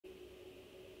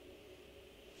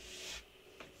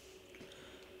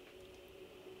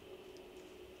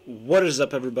What is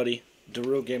up, everybody? The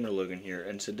Real Gamer Logan here,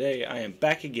 and today I am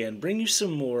back again, bringing you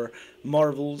some more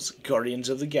Marvel's Guardians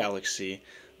of the Galaxy.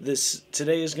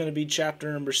 Today is going to be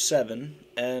chapter number 7,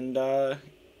 and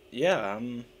yeah,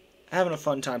 I'm having a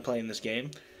fun time playing this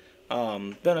game.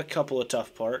 Been a couple of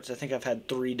tough parts. I think I've had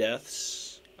 3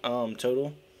 deaths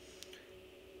total.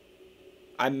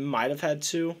 I might have had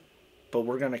 2, but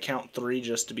we're going to count 3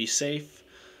 just to be safe.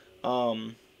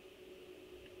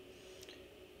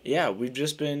 Yeah, we've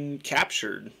just been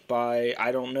captured by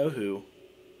I don't know who.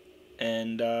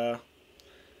 And,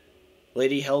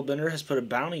 Lady Hellbender has put a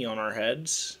bounty on our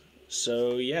heads.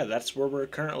 So, yeah, that's where we're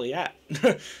currently at.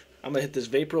 I'm going to hit this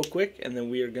vape real quick, and then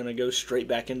we are going to go straight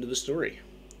back into the story.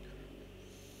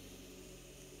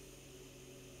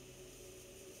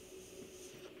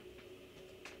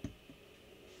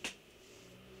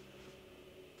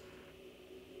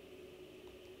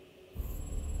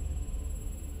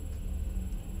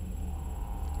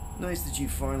 Nice that you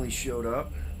finally showed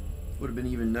up. Would have been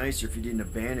even nicer if you didn't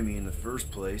abandon me in the first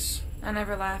place. I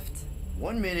never left.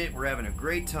 1 minute we're having a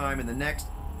great time and the next...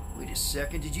 Wait a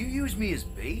second, did you use me as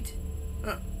bait?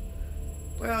 Huh.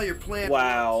 Well, your plan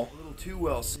Wow. a little too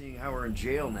well seeing how we're in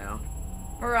jail now.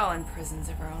 We're all in prisons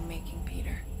of our own making,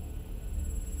 Peter.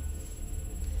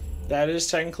 That is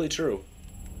technically true.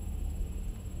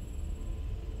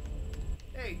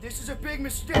 Hey, this is a big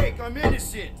mistake. I'm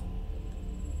innocent.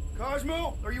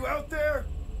 Cosmo, are you out there?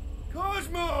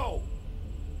 Cosmo!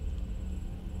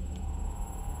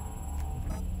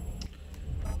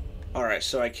 Alright,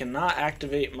 so I cannot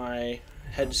activate my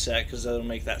headset because that'll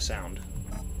make that sound.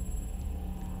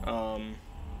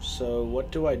 So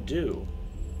what do I do?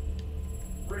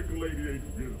 Reckon lady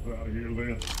ain't gonna get us out of here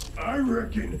then. I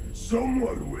reckon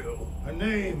someone will. Her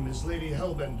name is Lady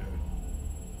Hellbender.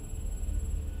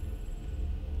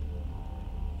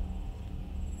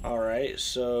 Alright,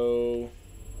 so...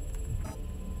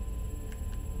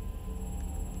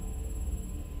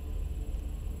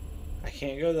 I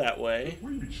can't go that way.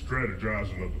 We be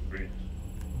strategizing up the things.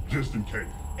 Just in case.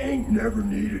 Ain't never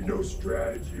needed no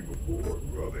strategy before,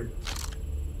 brother.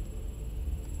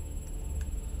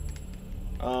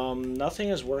 Nothing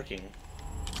is working.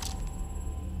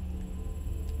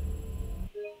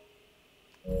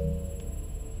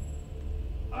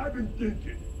 I've been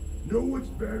thinking. Know what's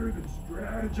better than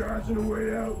strategizing a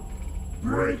way out?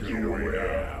 Breaking a way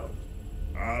out.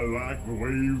 I like the way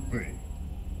you think.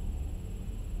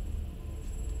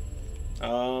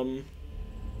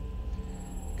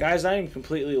 Guys, I am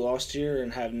completely lost here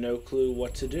and have no clue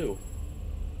what to do.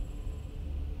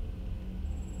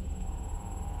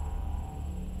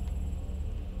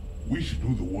 We should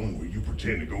do the one where you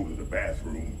pretend to go to the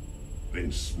bathroom,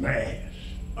 then smash.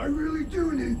 I really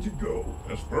do need to go.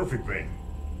 That's perfect then.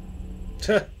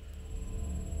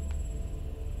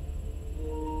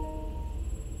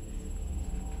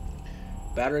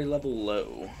 Battery level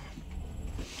low.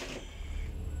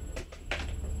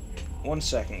 1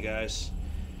 second, guys.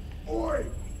 Oi!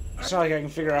 It's not like I can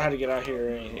figure out how to get out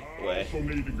here I anyway. also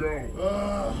need to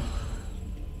go.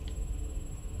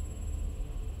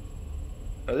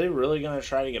 Are they really gonna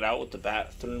try to get out with the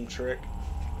bathroom trick?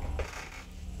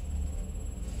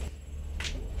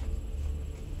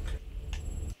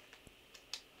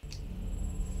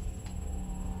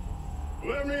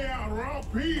 Let me out or I'll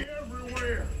pee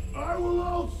everywhere. I will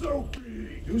also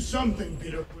pee. Do something,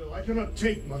 Peter Quill. I cannot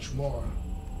take much more.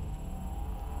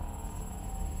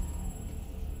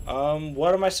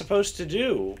 What am I supposed to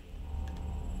do?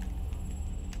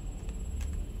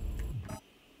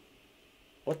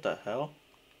 What the hell?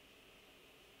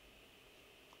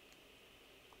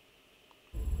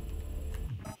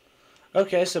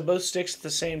 Okay, so both sticks at the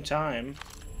same time.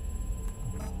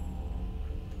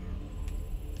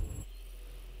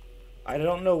 I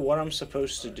don't know what I'm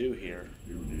supposed to do here.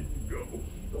 You need to go.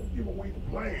 Don't give away the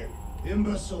plan.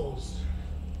 Imbeciles.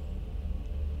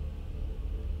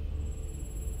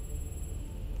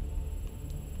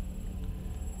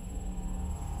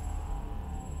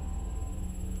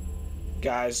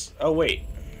 Guys, oh wait.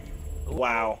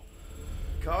 Wow.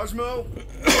 Cosmo,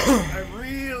 I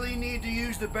really need to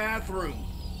use the bathroom.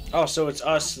 Oh, so it's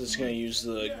us that's gonna use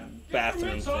the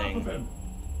bathroom thing.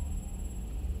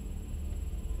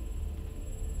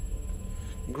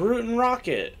 Groot and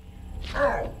Rocket.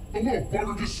 Ow! The little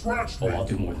bugger just scratched Oh, me. I'll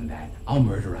do more than that. I'll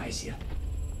murderize you.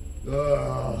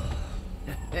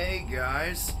 Hey,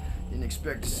 guys. Didn't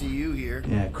expect to see you here.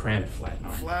 Yeah, cram it,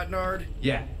 Flatnard. Flatnard?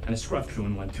 Yeah, and a scruff crew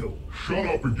in one too. Shut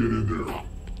up and get in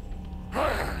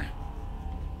there.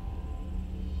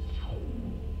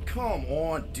 Come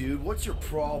on, dude. What's your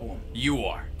problem? You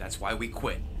are. That's why we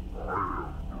quit.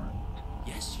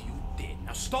 Yes, you did.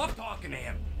 Now stop talking to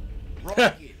him.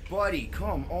 Rocket, buddy,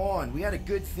 come on. We had a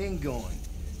good thing going.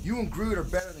 You and Groot are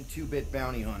better than 2-bit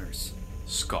bounty hunters.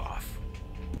 Scoff.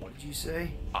 What did you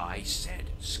say? I said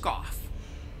scoff.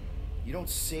 You don't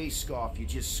say scoff, you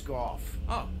just scoff.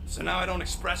 Oh, so now I don't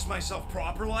express myself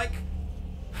proper like?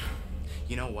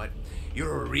 You know what?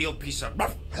 You're a real piece of...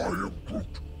 What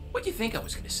do you think I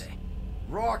was gonna say?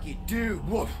 Rocket, dude,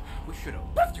 woof. We should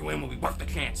have buffed you in when we buffed the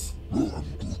chance.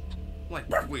 Like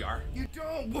we are. You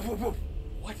don't, woof, woof, woof.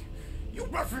 What? You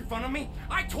rough in front of me?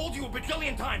 I told you a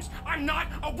bajillion times, I'm not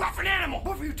a rough animal!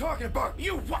 What are you talking about?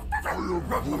 You rough...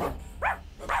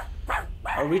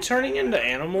 Are we turning into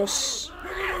animals?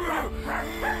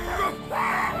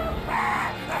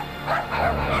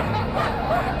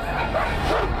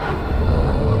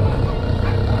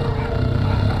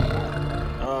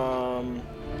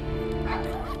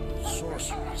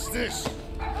 Sorceress, this.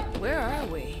 Where are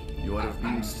we? You have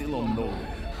been still on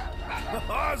nowhere.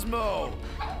 Cosmo!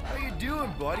 How you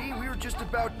doing, buddy? We were just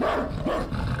about...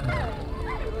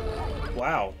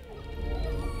 Wow.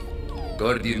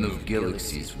 Guardian of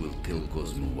Galaxies will tell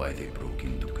Cosmo why they broke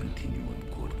into Continuum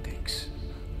Cortex.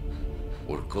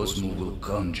 Or Cosmo will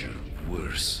conjure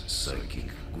worse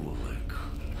psychic gulag.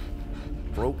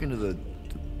 Broke into the...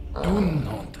 Do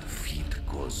not feed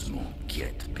Cosmo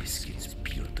Get Biscuits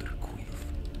Peter Quill.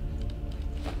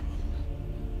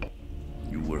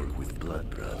 You work with Blood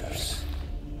Brothers.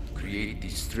 Create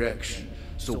distraction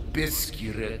so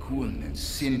Pesky Raccoon and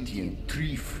Sentient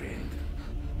Tree Friend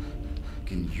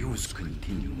can use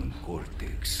Continuum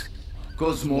Cortex.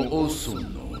 Cosmo also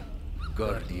know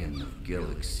Guardian of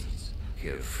Galaxies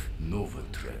have Nova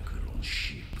Tracker on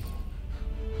ship.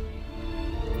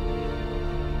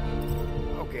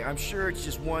 Okay, I'm sure it's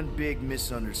just one big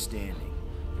misunderstanding.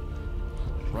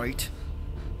 Right?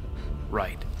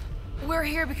 Right. We're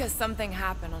here because something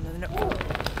happened on the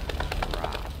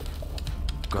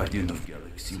Guardian of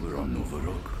Galaxy were on Nova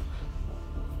Rock.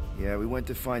 Yeah, we went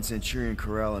to find Centurion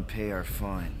Corral and pay our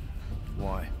fine.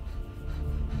 Why?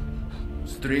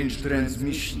 Strange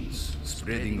transmissions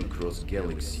spreading across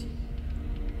galaxy,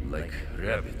 like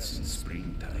rabbits in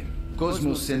springtime.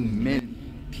 Cosmo sent men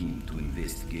team to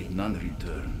investigate, none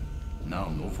return. Now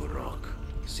Nova Rock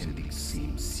sending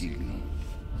same signal.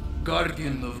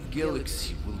 Guardian of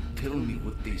Galaxy will tell me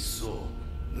what they saw.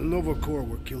 The Nova Corps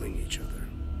were killing each other.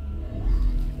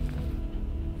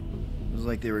 It was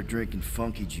like they were drinking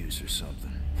funky juice or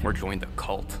something. Or joined the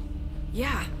cult.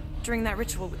 Yeah, during that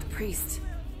ritual with the priest.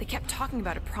 They kept talking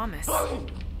about a promise.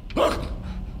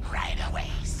 Right away,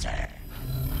 sir.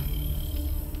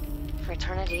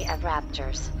 Fraternity of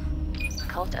Raptors.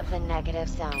 Cult of the Negative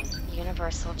Zone.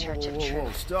 Universal Church of Whoa,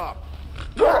 Truth. stop.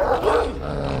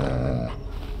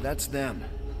 That's them.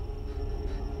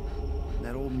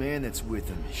 That old man that's with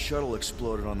him. His shuttle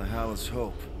exploded on the Hallis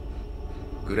Hope.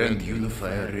 Grand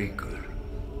Unifier Raker,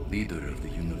 leader of the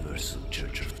Universal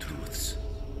Church of Truths.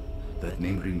 That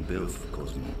name ring bell for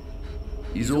Cosmo.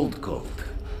 His old cult.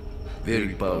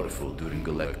 Very powerful during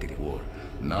Galactic War.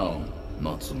 Now,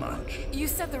 not so much. You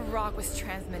said the rock was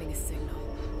transmitting a signal.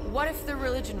 What if the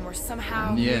religion were somehow...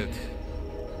 And yet,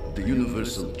 the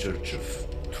Universal Church of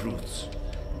Truths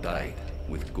died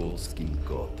with Goldskin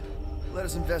God. Let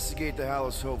us investigate the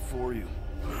Hallis Hope for you.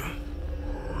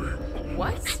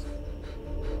 What?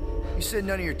 You said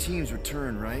none of your teams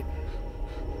returned, right?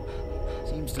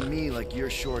 Seems to me like you're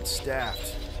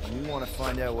short-staffed. And we want to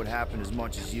find out what happened as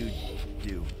much as you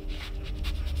do.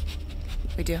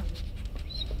 We do.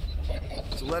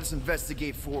 So let us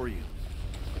investigate for you.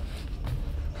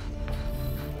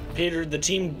 Peter, the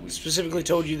team specifically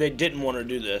told you they didn't want to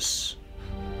do this.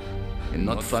 And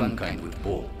not fun kind with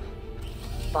Ball.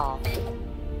 Ball.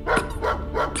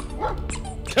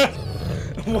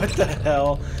 What the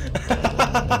hell?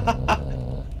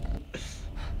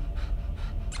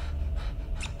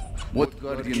 What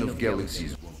Guardian of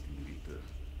Galaxies want in return?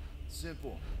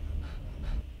 Simple.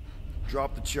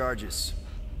 Drop the charges.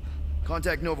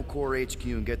 Contact Nova Corps HQ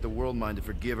and get the World Mind to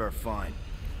forgive our fine.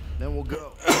 Then we'll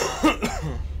go.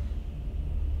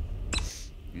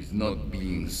 It's not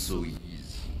being so easy.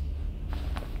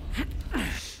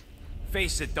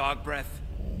 Face it, dog breath.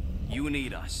 You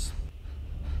need us.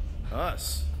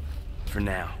 Us? For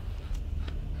now.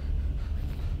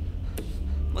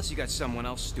 Unless you got someone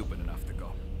else stupid enough to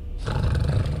go.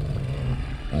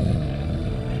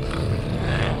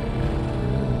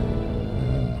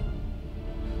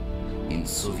 In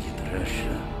Soviet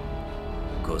Russia,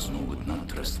 Cosmo would not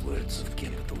trust words of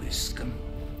capitalist scum.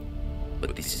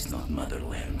 But this is not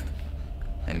motherland.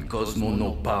 And Cosmo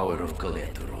no power of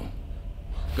collateral.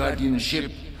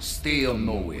 Guardianship, stay on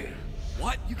nowhere.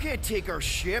 What? You can't take our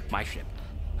ship. My ship.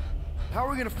 How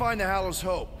are we gonna find the Hallows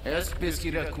Hope? Ask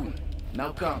Pesky Raccoon.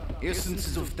 Now come,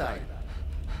 essences of time.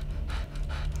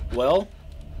 Well,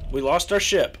 we lost our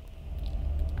ship.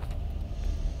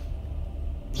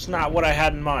 It's not what I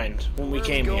had in mind when we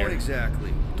came Where are we here. going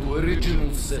exactly? To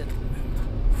original settlement.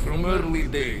 From early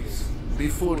days,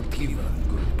 before Kivan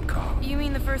Group come. You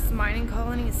mean the first mining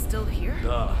colony is still here?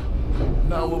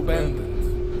 Now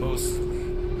abandoned, mostly.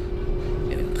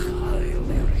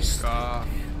 Entirely restored.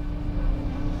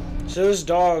 So this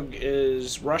dog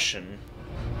is Russian.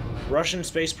 Russian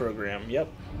space program, yep.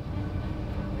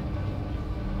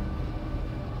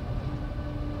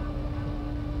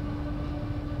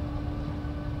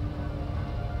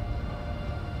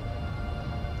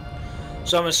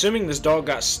 So I'm assuming this dog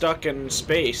got stuck in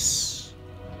space.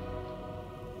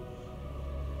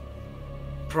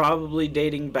 Probably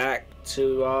dating back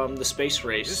to the space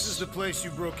race. This is the place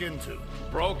you broke into.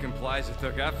 Broke implies it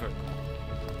took effort.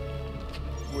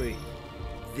 Wait,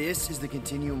 this is the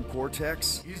Continuum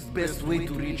Cortex? Is best way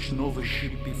to reach Nova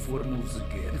ship before moves You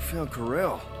again. found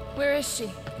Corel. Where is she?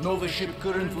 Nova ship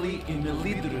currently in the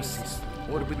Lidra system,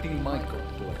 orbiting Michael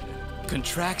planet.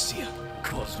 Contraxia.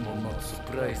 Cosmo not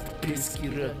surprised Pesky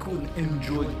Raccoon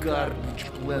enjoy garbage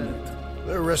planet.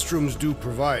 Their restrooms do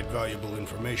provide valuable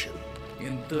information.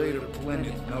 Entire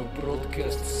planet now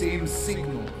broadcast same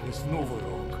signal as Nova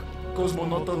Rock. Cosmo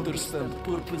not understand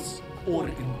purpose or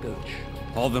intention.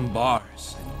 All them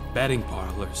bars and betting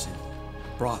parlors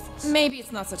and brothels. Maybe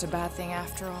it's not such a bad thing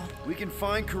after all. We can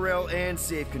find Corel and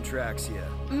save Contraxia.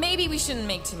 Maybe we shouldn't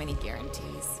make too many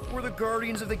guarantees. We're the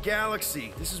Guardians of the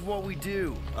Galaxy. This is what we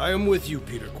do. I am with you,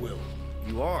 Peter Quill.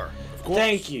 You are. Of course.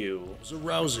 Thank you. It was a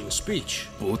rousing speech.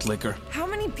 Bootlicker. How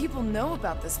many people know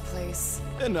about this place?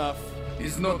 Enough.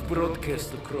 Is not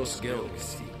broadcast across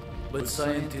galaxy, but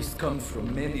scientists come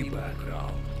from many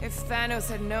backgrounds. If Thanos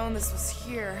had known this was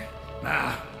here...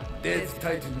 Dead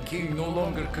Titan King no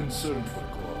longer concerned for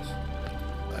cause.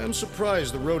 I am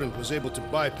surprised the rodent was able to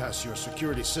bypass your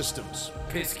security systems.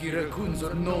 Pesky raccoons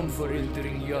are known for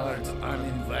entering yards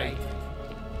uninvited.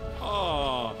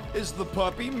 Oh, is the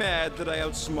puppy mad that I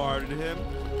outsmarted him?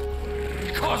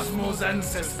 Cosmo's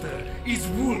ancestor is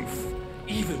wolf,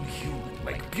 even human,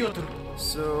 like Piotr.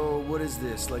 So, what is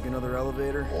this? Like another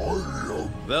elevator?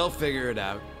 They'll figure it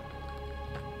out.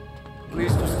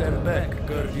 Please to stand back,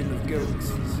 Guardian of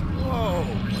Galaxies. Whoa!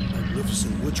 What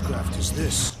magnificent witchcraft is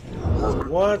this?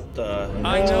 What the hell?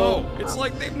 I know. It's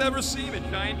like they've never seen a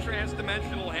giant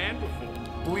trans-dimensional hand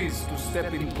before. Please to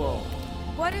step in ball.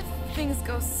 What if things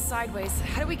go sideways?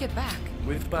 How do we get back?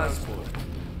 With passport.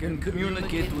 Can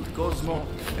communicate with Cosmo,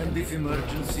 and if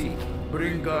emergency,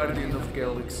 bring Guardian of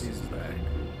Galaxies back.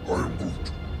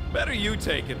 Better you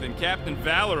take it than Captain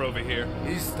Valor over here.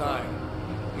 This time,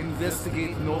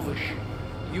 investigate Nova ship.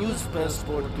 Use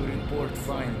passport to report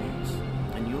findings.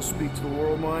 And you'll speak to the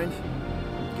World Mind?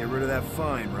 Get rid of that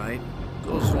fine, right?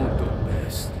 Cosmo do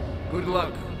best. Good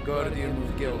luck, Guardian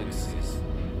of Galaxies.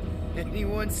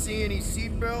 Anyone see any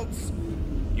seatbelts?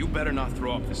 You better not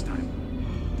throw up this time.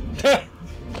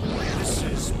 This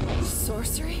is...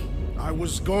 Sorcery? I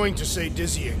was going to say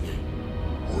dizzying.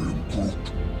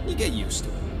 You get used to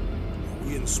it. Are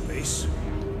we in space?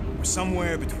 We're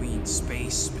somewhere between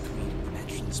space, between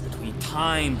dimensions, between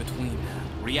time, between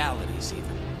realities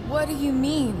even. What do you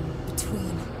mean,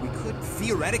 between? We could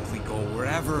theoretically go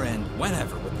wherever and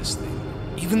whenever with this thing.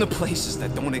 Even the places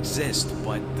that don't exist,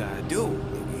 but do.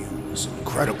 The view is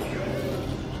incredible.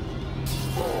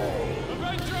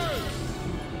 Avengers!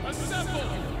 Assemble!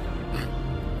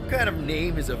 What kind of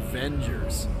name is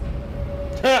Avengers?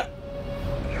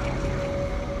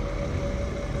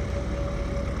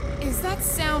 Is that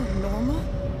sound normal?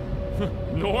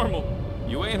 Normal.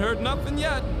 You ain't heard nothing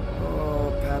yet.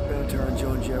 Oh, Pat Benatar and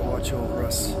Joan Jett watch over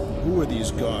us. Who are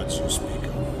these gods you speak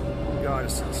of?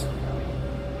 Goddesses.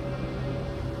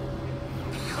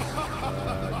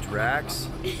 Drax?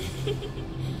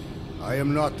 I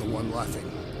am not the one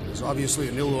laughing. It is obviously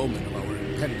an ill omen of our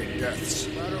impending deaths.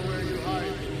 No matter where you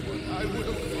hide, I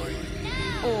will find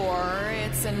you. Or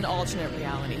it's an alternate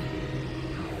reality.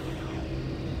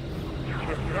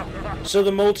 So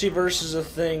the multiverse is a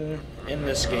thing in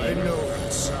this I game. know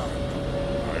that sound.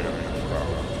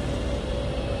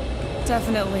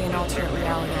 Definitely an alternate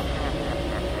reality.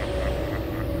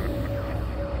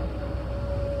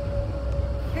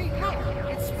 Hey, help!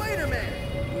 It's Spider-Man!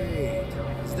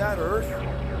 Wait, is that Earth?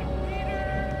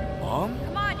 Mom?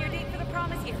 Come on, you're late for the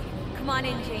promise here. Come on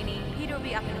in, Janie. Peter will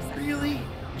be up in a second. Really?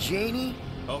 Janie?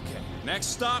 Okay, next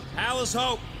stop, Hallows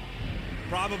Hope.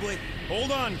 Probably.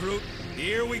 Hold on, Groot.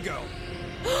 Here we go.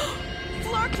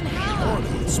 Flark and Hal!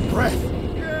 Oh, it's breath.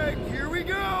 Okay, here we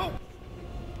go!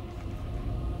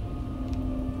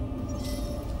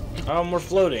 We're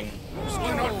floating. This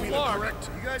cannot be the correct.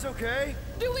 You guys okay?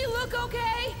 Do we look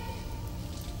okay?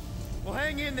 Well,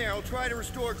 hang in there. I'll try to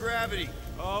restore gravity.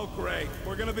 Oh, great.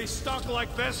 We're gonna be stuck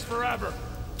like this forever.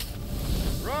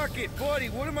 Rocket, buddy,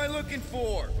 what am I looking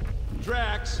for?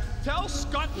 Drax, tell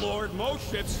Scutlord most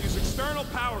ships use external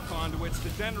power conduits to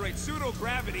generate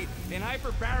pseudo-gravity in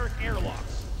hyperbaric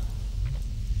airlocks.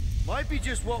 Might be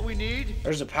just what we need.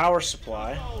 There's a power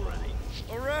supply.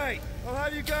 Alright, I'll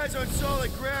have you guys on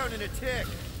solid ground in a tick.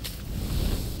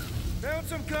 Found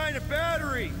some kind of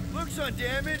battery. Looks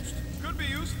undamaged. Could be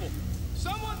useful.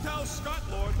 Someone tell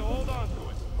Scutlord to hold on to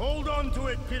it. Hold on to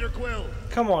it, Peter Quill.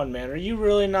 Come on, man. Are you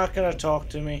really not gonna talk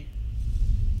to me?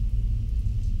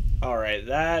 Alright,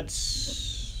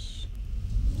 that's...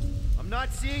 I'm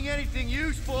not seeing anything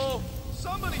useful.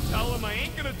 Somebody tell him I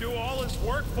ain't gonna do all his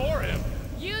work for him.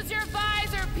 Use your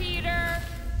visor, Peter.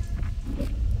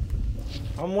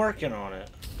 I'm working on it.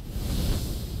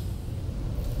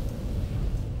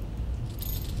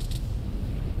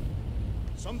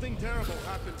 Something terrible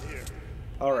happened here.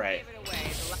 Alright.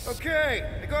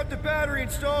 Okay, I got the battery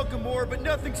installed, Gamora, but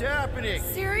nothing's happening.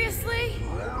 Seriously?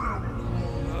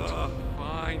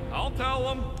 Fine. I'll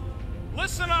tell him.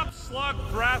 Listen up, slug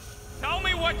breath. Tell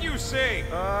me what you see.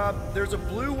 There's a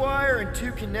blue wire and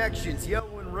 2 connections,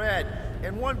 yellow and red,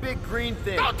 and 1 big green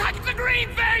thing. Don't touch the green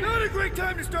thing! Not a great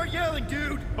time to start yelling,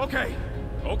 dude. Okay.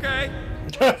 Plug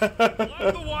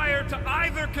the wire to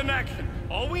either connection.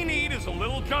 All we need is a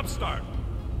little jump start.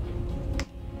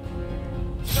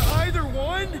 To either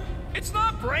one? It's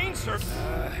not brain surgery.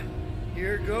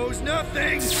 Here goes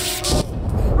nothing. Oh,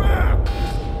 crap!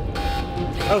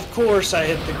 Of course I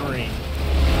hit the green.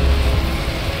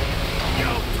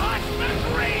 You touched the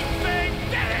green thing,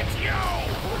 did it, you?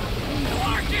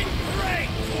 Working great,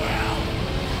 Quill.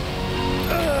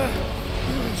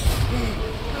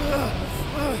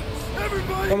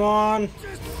 Everybody, Come on.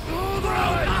 just hold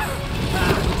on.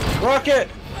 Rocket!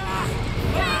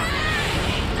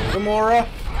 Gamora!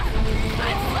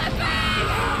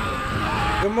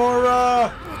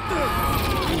 Gamora!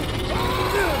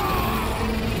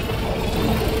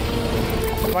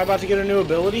 Am I about to get a new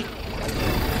ability?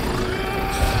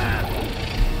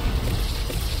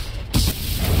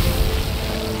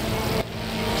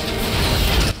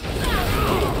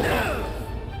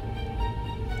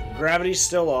 Gravity's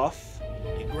still off.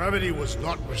 Gravity was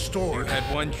not restored. You had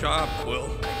one job, Quill.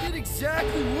 I did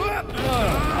exactly what?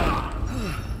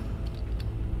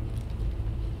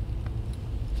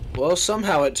 Well,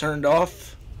 somehow it turned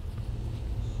off.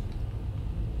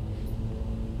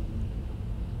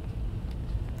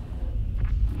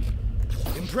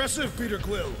 Impressive, Peter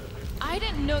Quill. I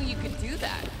didn't know you could do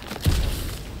that.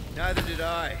 Neither did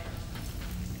I.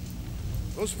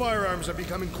 Those firearms are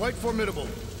becoming quite formidable.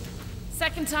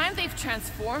 Second time they've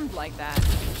transformed like that.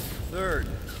 Third,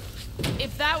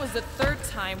 If that was the third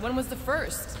time, when was the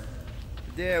first?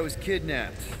 the day I was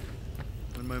kidnapped.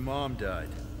 When my mom died.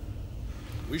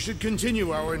 We should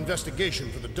continue our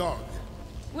investigation for the dog.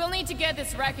 We'll need to get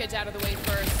this wreckage out of the way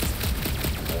first.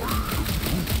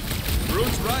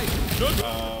 Groot's right. Should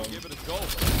give it a go.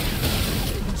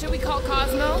 Should we call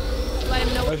Cosmo? Let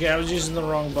him know. Okay, I was using the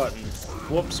wrong button.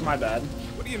 Whoops, my bad.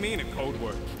 What do you mean a code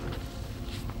word?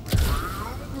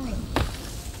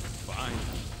 Fine.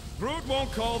 Groot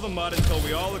won't call the mud until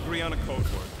we all agree on a code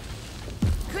word.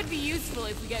 Could be useful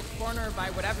if we get cornered by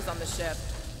whatever's on the ship.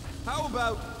 How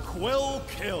about Quill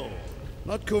Kill?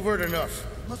 Not covert enough.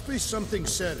 Must be something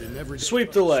said in every...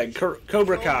 Sweep the leg.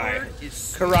 Cobra Kai.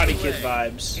 Is Karate Kid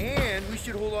vibes. And we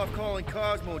should hold off calling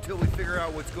Cosmo until we figure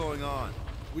out what's going on.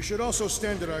 We should also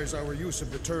standardize our use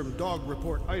of the term dog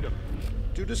report item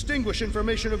to distinguish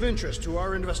information of interest to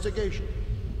our investigation.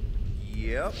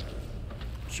 Yep.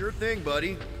 Sure thing,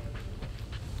 buddy.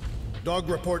 Dog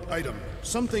report item.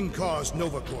 Something caused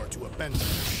Nova Corps to abandon the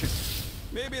ship.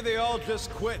 Maybe they all just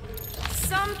quit.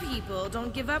 Some people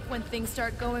don't give up when things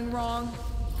start going wrong.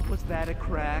 Was that a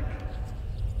crack?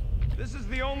 This is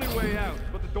the only way out,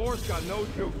 but the door's got no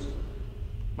juice.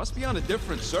 Must be on a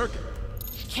different circuit.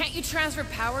 Can't you transfer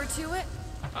power to it?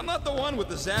 I'm not the one with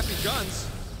the zappy guns.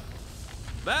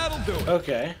 That'll do it.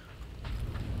 Okay.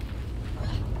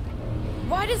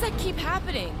 Why does that keep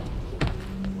happening?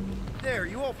 There,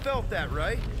 you all felt that,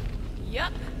 right?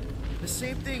 Yup. The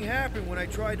same thing happened when I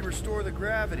tried to restore the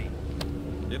gravity.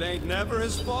 It ain't never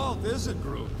his fault, is it,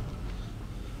 Groot?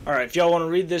 Alright, if y'all want to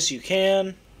read this, you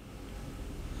can.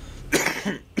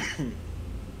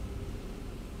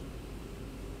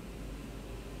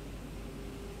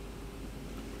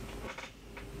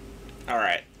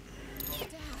 Alright.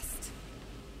 Dast.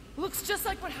 Looks just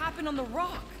like what happened on the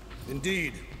rock.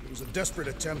 Indeed, it was a desperate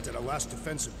attempt at a last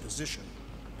defensive position.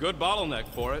 Good bottleneck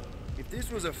for it. If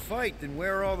this was a fight, then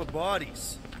where are all the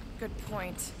bodies? Good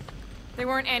point. There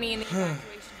weren't any in the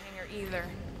evacuation hangar either.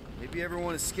 Maybe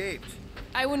everyone escaped.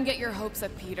 I wouldn't get your hopes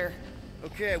up, Peter.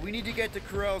 Okay, we need to get to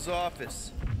Corell's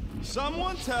office.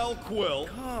 Someone tell Quill.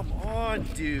 Come on,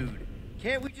 dude.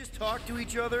 Can't we just talk to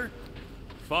each other?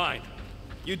 Fine.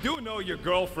 You do know your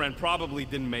girlfriend probably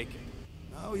didn't make it.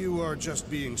 Now you are just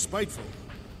being spiteful.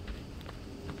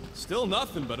 Still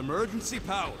nothing but emergency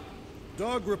power.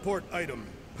 Dog report item.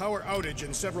 Power outage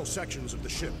in several sections of the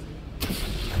ship.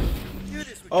 Dude,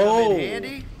 this would come in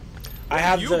handy. I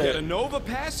have you the... get a Nova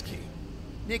passkey.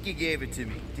 Nikki gave it to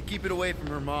me to keep it away from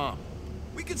her mom.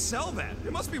 We could sell that.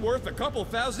 It must be worth a couple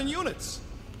thousand units.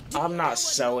 I'm not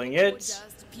selling it. Does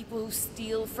to people who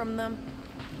steal from them?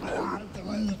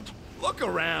 Look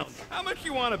around. How much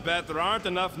you want to bet there aren't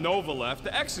enough Nova left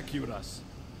to execute us?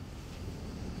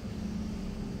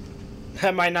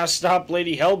 That might not stop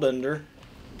Lady Hellbender.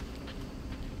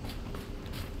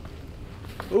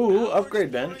 Ooh,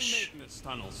 upgrade bench.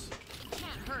 Tunnels.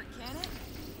 Can't hurt, can it?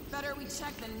 Better we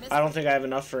check than miss. I don't think I have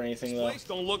enough for anything though. Place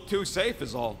don't look too safe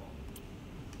is all.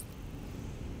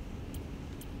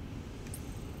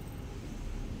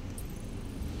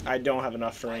 I don't have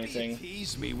enough for anything.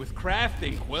 Tease me with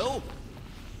crafting, Quill.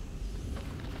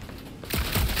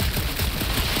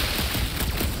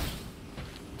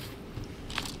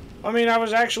 I mean, I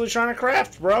was actually trying to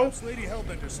craft, bro. Lady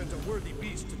Hellbender sent a worthy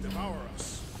beast to devour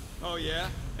us. Oh yeah?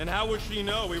 And how would she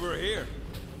know we were here?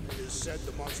 It is said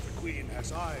the Monster Queen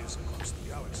has eyes across the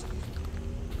galaxy.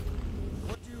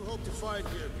 What do you hope to find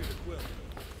here, Peter Quill?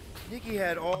 Nikki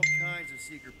had all kinds of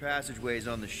secret passageways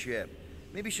on the ship.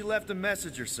 Maybe she left a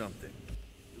message or something.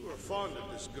 You are fond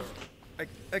of this girl.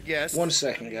 I guess. 1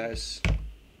 second, guys.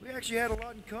 We actually had a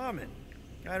lot in common.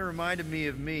 Kinda reminded me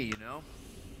of me, you know?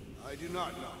 I do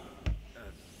not know.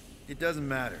 It doesn't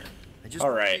matter. I just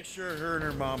All want to right. make sure her and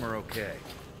her mom are okay.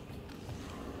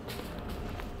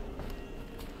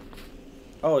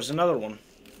 Oh, it's another one.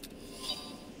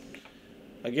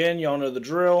 Again, y'all know the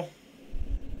drill.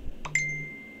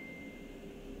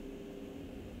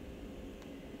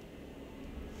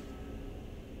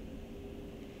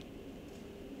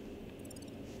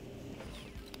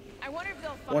 I wonder if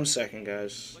they'll find 1 second,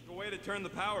 guys. Like a way to turn the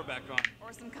power back on.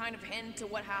 or some kind of hint to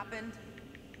what happened.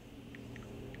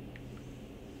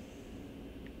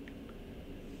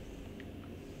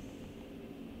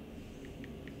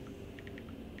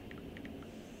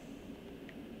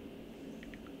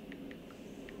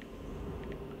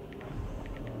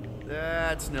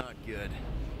 That's not good.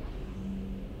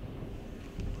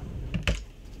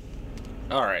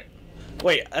 Alright.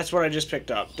 Wait, that's what I just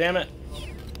picked up. Damn it.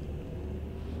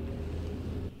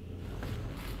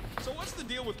 So what's the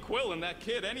deal with Quill and that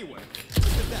kid anyway? Look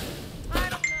at that. I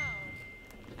don't know.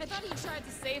 I thought he tried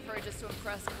to save her just to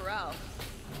impress Corell.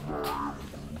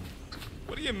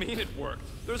 What do you mean it worked?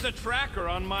 There's a tracker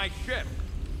on my ship.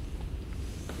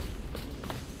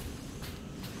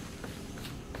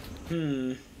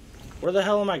 Where the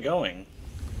hell am I going?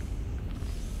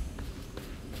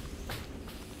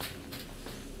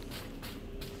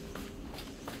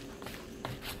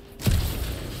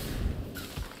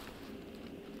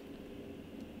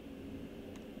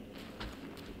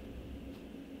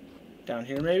 Down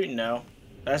here, maybe? No.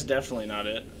 That's definitely not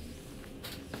it.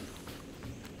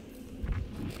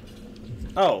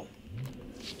 Oh.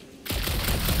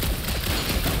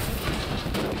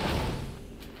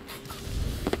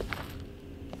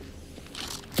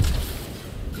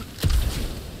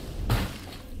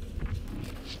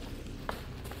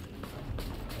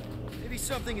 Maybe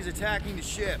something is attacking the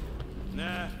ship.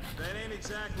 Nah, that ain't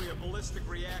exactly a ballistic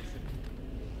reaction.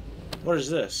 What is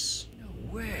this?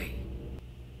 No way.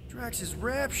 Drax's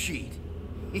rap sheet.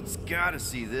 He's gotta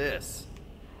see this.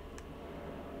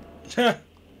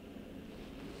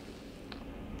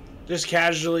 Just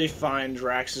casually find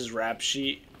Drax's rap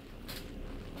sheet.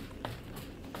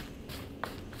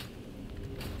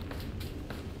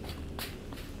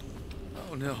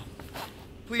 Oh no.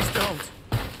 Please don't.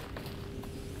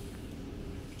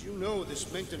 Did you know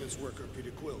this maintenance worker,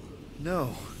 Peter Quill?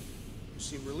 No. You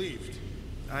seem relieved.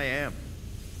 I am.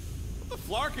 What the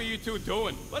flark are you two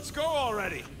doing? Let's go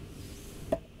already.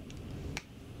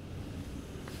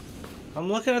 I'm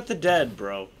looking at the dead,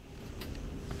 bro.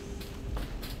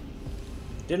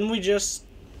 Didn't we just...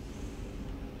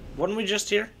 Wasn't we just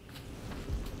here?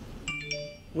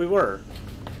 We were.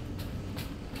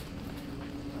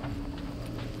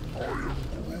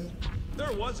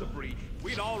 There was a breach.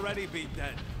 We'd already be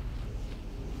dead.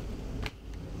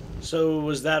 So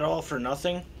was that all for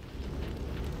nothing?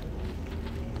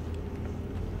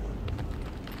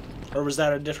 Or was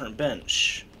that a different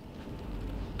bench?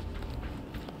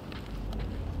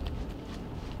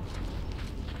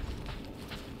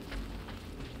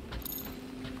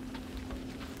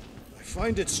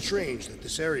 find it strange that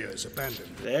this area is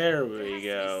abandoned. There we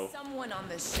go. Someone on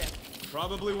this ship.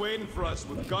 Probably waiting for us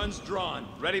with guns drawn,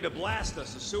 ready to blast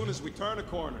us as soon as we turn a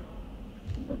corner.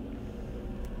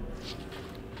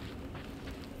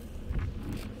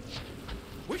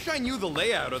 Wish I knew the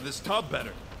layout of this tub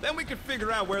better. Then we could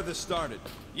figure out where this started.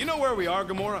 You know where we are,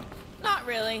 Gamora? Not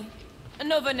really.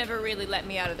 Nova never really let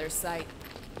me out of their sight.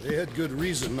 They had good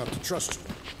reason not to trust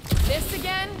you. This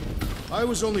again? I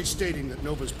was only stating that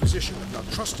Nova's position of not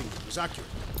trusting you was accurate.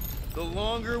 The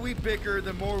longer we bicker,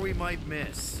 the more we might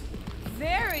miss.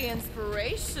 Very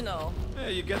inspirational.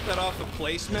 Hey, you get that off the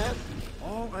placemat?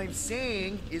 All I'm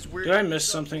saying is we're... Did I miss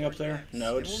something up there?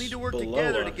 No, it's we'll need to work below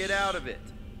together us. to get out of it.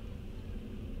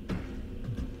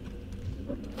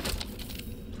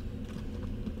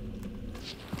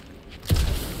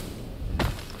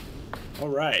 All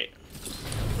right.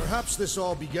 Perhaps this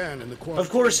all began in the quantum. Of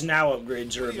course, now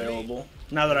upgrades are available.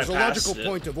 Now that I There's passed a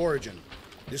logical point of origin.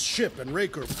 This ship and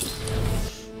Raker.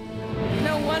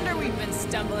 No wonder we've been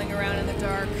stumbling around in the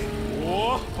dark.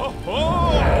 Whoa, ho,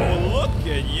 ho. Look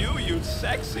at you, you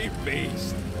sexy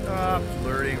beast. Stop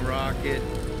flirting, Rocket.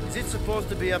 Is it supposed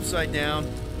to be upside down?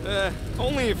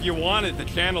 Only if you wanted to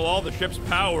channel all the ship's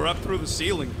power up through the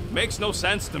ceiling. Makes no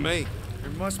sense to me.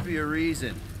 There must be a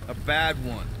reason. A bad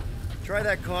one. Try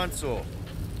that console.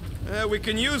 We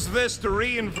can use this to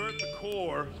re-invert the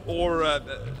core, or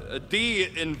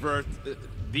de-invert...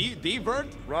 Divert?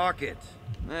 Rocket.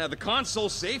 The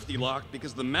console's safety locked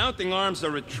because the mounting arms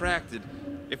are retracted.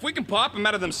 If we can pop them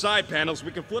out of them side panels,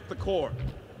 we can flip the core.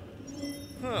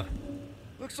 Huh.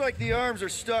 Looks like the arms are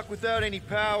stuck without any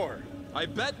power. I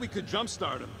bet we could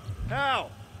jumpstart them. How?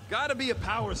 Gotta be a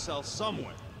power cell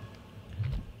somewhere.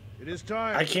 It is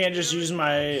time. I can't just use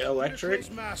my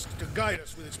electric. Mask to guide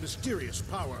us with its mysterious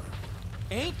power.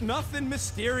 Ain't nothing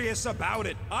mysterious about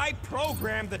it. I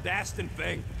programmed the Dastin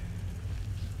thing.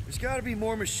 There's gotta be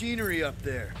more machinery up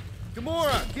there.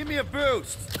 Gamora, give me a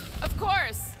boost. Of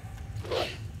course.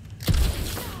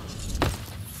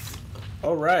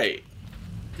 All right.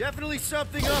 Definitely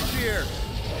something up here.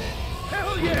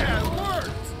 Hell yeah, it worked!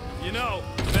 You know,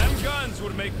 them guns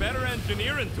would make better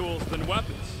engineering tools than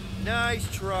weapons. Nice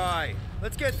try.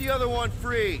 Let's get the other one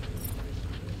free.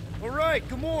 All right,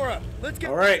 Gamora, let's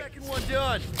get the second one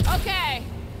done. Okay.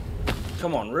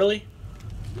 Come on, really?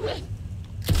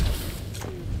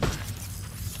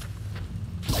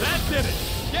 That did it.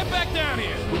 Get back down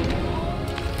here.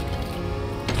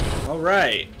 All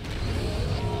right.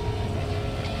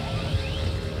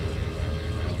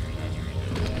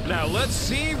 Now let's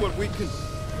see what we can...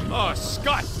 Oh,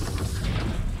 Scott!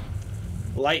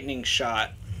 Lightning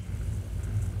shot.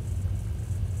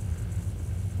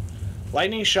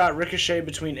 Lightning shot ricochet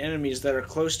between enemies that are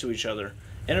close to each other.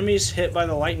 Enemies hit by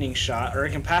the lightning shot are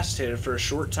incapacitated for a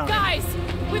short time. Guys,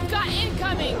 we've got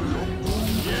incoming!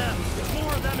 Yeah,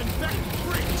 more of them infected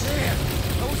freaks. Man,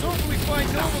 I was hoping we'd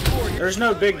find Nova Corps. There's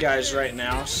no big guys right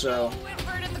now, so...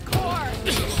 Inverted the core!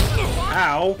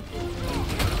 Ow!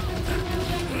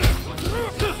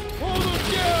 Hold them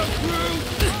down, crew!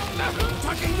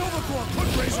 Attacking Nova Corps could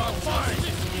raise our fine!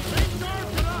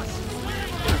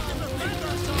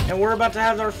 And we're about to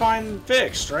have our fine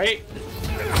fixed, right?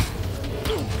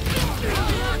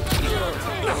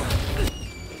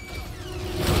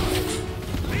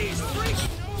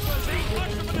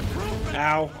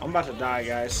 Ow, I'm about to die,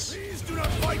 guys. Please do not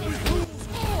fight with rules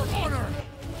or honor.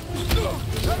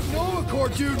 That Nova Corps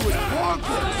dude was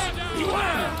bonkers.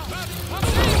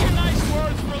 Nice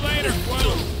words for later,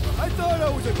 Quill. I thought I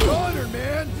was a goner,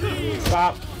 man.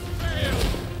 Stop.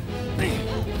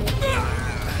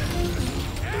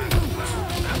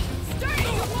 Starting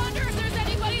to wonder if there's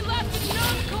anybody left in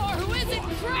Nova Corps who isn't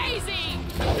crazy!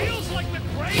 Feels like the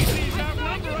crazies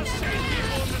outnumber us sane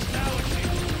people in this galaxy.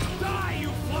 Die, you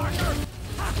flarker!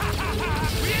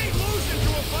 We ain't losing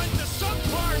to a bunch of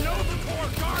subpar Nova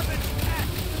Corps garbage.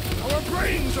 Our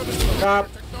brains are the Stop.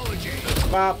 technology.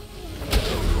 Stop.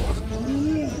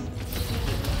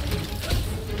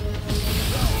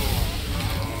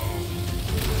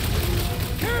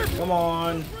 Come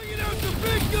on. Bringing out the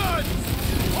big guns.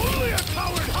 Only a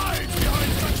coward hides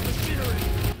behind such machinery.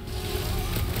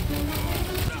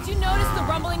 Did you notice the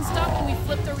rumbling stopped when we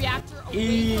flipped the reactor away from the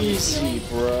Easy, ceiling?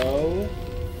 bro.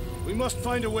 We must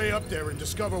find a way up there and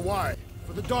discover why.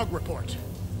 For the dog report.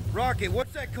 Rocket,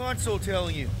 what's that console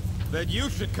telling you? That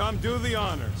you should come do the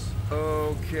honors.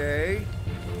 Okay.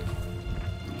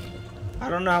 I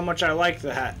don't know how much I like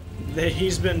that.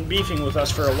 He's been beefing with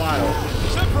us for a while.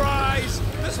 Surprise!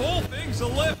 This whole thing's a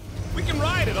lift. We can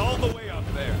ride it all the way up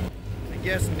there. I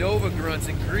guess Nova grunts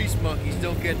and grease monkeys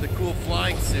don't get the cool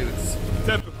flying suits.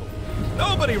 Typical.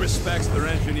 Nobody respects their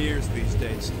engineers these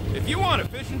days. If you want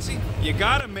efficiency, you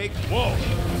gotta make... Whoa!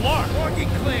 Clark! Walking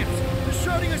clamps! They're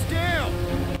shutting us down!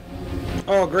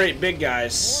 Oh, great, big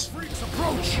guys. More freaks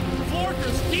approach!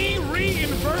 Florkers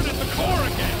de-re-inverted the core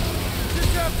again!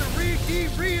 Just have to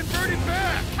re-invert it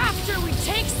back! After we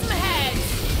take some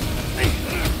heads!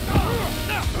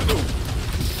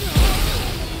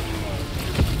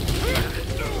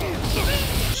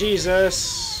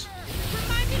 Jesus.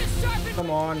 Remind me to sharpen Come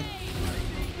on.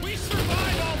 We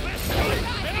survive all this, and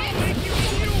I'll make you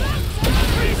feel...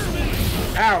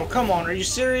 Ow, come on, are you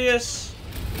serious?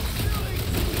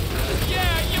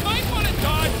 Yeah, you might want to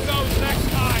dodge those next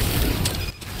time.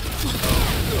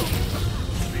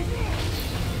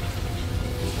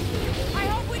 I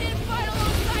hope we didn't fight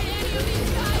alongside any of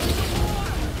these guys before!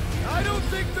 I don't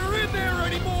think they're in there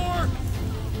anymore!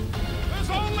 There's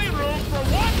only room for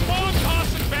one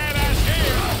bomb-tossing badass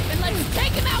here. Then let's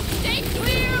take him out, stay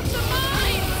clear of the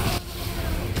mines!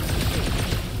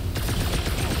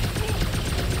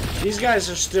 These guys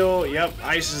are still, yep,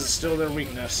 ice is still their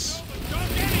weakness.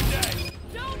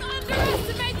 Don't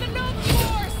underestimate the Nova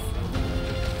Force!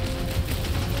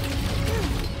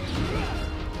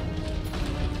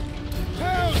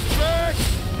 Pound's back!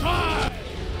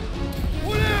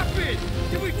 What happened?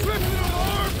 Did we trip an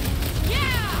alarm?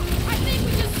 Yeah! I think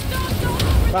we just stopped all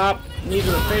over Pop, knee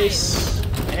to the face,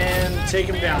 and take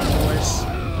him down, boys.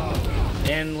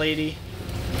 And lady.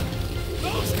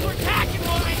 Those attacking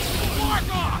lines,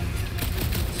 mark off!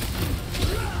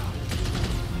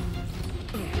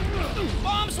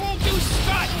 Bombs won't do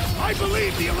scut! I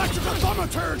believe the electrical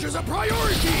thaumaturge is a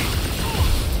priority!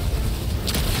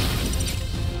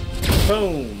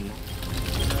 Boom.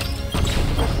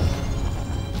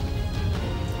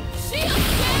 Shield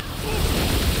down!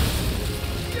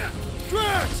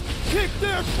 Drax! Kick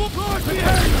their foot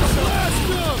behind and blast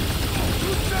them!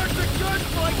 You start the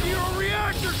gunfight near a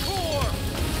reactor core!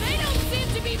 They don't seem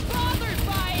to be bothered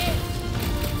by it!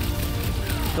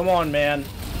 Come on, man.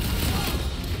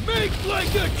 Make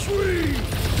like a tree!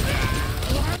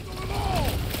 We'll handle them all!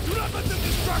 Do not let them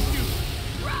distract you!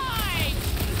 Right!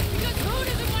 Because who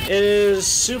doesn't want to... It is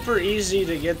super easy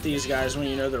to get these guys when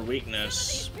you know their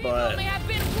weakness, but... May have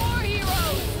been war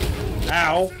heroes!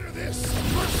 Ow. Consider this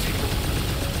mercy!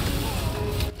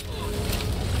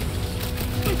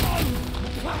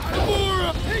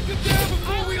 Gamora! Take him down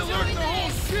before we alert the whole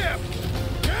ship!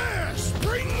 Yes!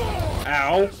 Bring more!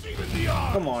 Ow. Even the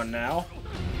odds! Come on now.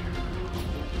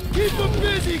 Keep them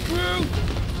busy, crew!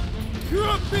 You're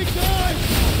up, big guy!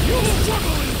 You'll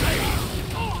struggle in vain!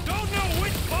 Don't know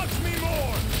which bugs me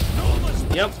more! No, let's...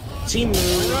 Yep. Team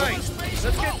move. Right,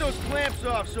 let's get those clamps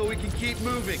off so we can keep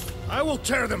moving. I will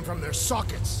tear them from their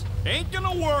sockets. Ain't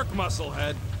gonna work,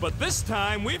 Musclehead. But this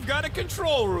time, we've got a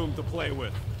control room to play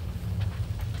with.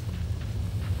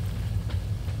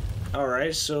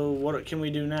 Alright, so what can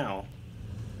we do now?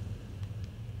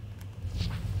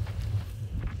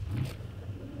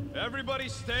 Everybody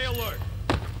stay alert.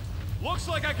 Looks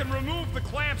like I can remove the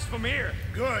clamps from here.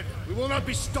 Good. We will not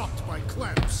be stopped by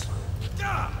clamps.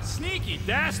 Ah, sneaky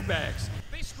dash bags.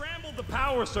 They scrambled the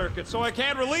power circuit, so I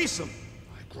can't release them.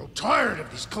 I grow tired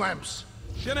of these clamps.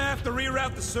 Gonna have to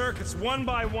reroute the circuits one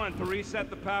by one to reset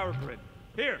the power grid.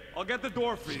 Here, I'll get the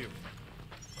door for you.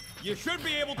 You should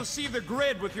be able to see the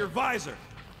grid with your visor.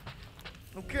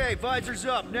 Okay, visor's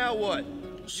up, now what?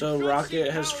 So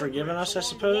Rocket has forgiven us, I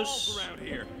suppose? Around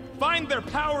here. Find their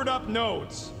powered up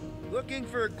nodes. Looking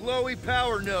for glowy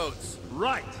power nodes.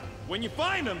 Right. When you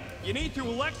find them, you need to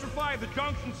electrify the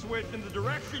junction switch in the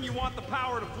direction you want the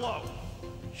power to flow.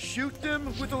 Shoot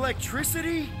them with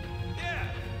electricity? Yeah,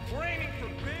 we're aiming for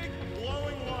big,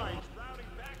 glowing lines routing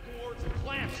back towards the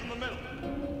clamps in the middle.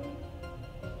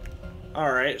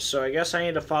 Alright, so I guess I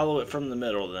need to follow it from the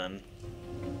middle then.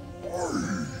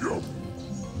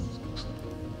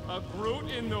 A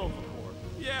Groot in Nova Corps.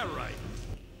 Yeah, right.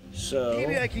 So...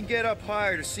 Maybe I can get up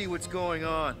higher to see what's going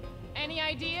on. Any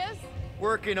ideas?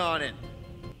 Working on it.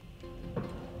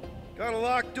 Got a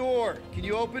locked door. Can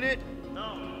you open it?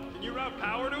 No. Can you route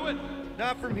power to it?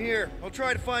 Not from here. I'll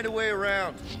try to find a way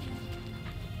around.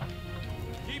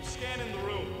 Keep scanning the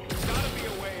room. There's gotta be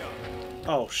a way up.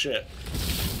 Oh, shit.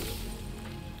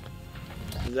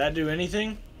 Did that do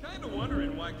anything? Kinda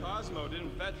wondering why Cosmo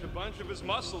didn't fetch a bunch of his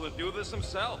muscle and do this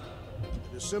himself.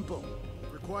 It is simple.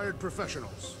 Required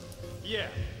professionals. Yeah,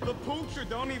 the poocher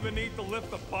don't even need to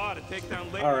lift the paw to take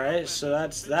down Lady. Alright, so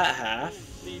that's that half.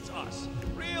 Needs us.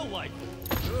 Real life.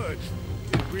 Good.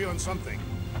 We agree on something.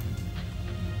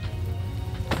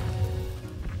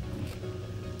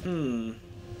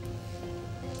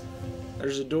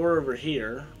 There's a door over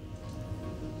here.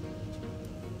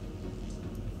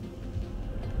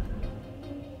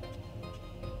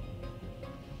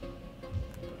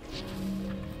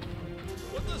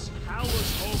 What does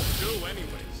Howler's Hope do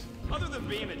anyways? Other than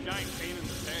being a giant pain in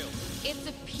the tail? It's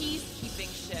a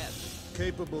peacekeeping ship.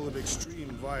 Capable of extreme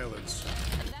violence.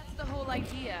 That's the whole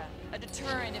idea. A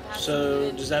deterrent if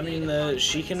So, does that mean that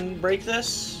she can break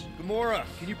this? Gamora,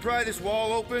 can you pry this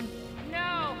wall open?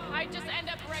 No, I just end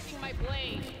up wrecking my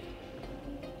blade.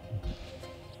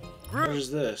 What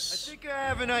is I this? think I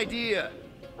have an idea.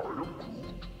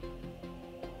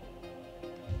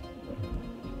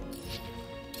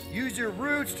 Use your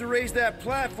roots to raise that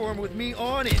platform with me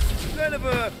on it. Kind of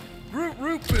a root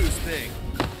boost thing.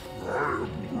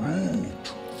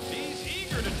 He's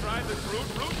eager to try the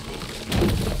Groot root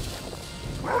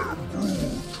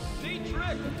boost. Neat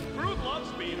trick. Groot loves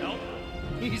being helpful.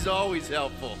 He's always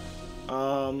helpful.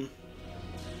 I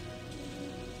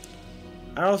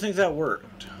don't think that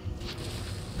worked.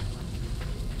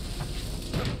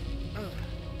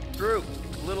 Groot,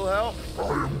 a little help?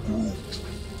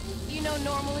 You know,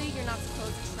 normally you're not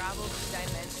supposed to travel through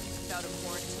dimensions without a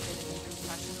quarantine and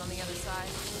decompression on the other side.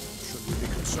 Should we be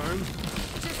concerned?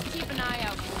 Just keep an eye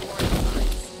out for warning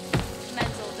signs.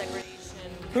 Mental degradation,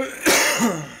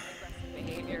 aggressive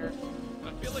behavior.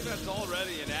 I feel like that's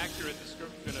already an accurate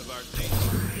description of our team.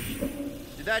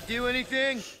 Did that do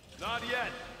anything? Not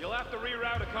yet. You'll have to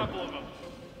reroute a couple of them.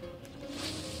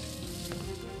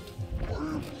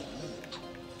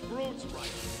 Groot's right.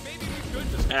 Maybe we should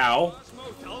just... Ow. Cosmo,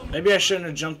 tell him Maybe I shouldn't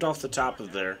have jumped off the top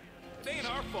of there. it ain't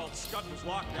our fault Scud was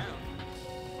locked down.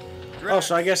 Oh,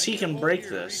 so I guess he can break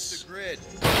this. Grid.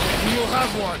 You'll have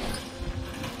one.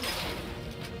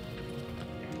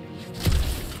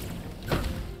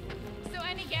 So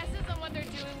any guesses on what they're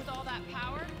doing with all that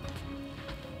power?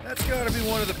 That's gotta be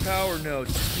one of the power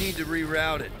nodes. Just need to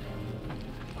reroute it.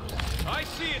 I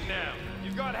see it now.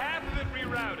 You've got half of it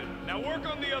rerouted. Now work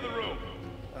on the other room.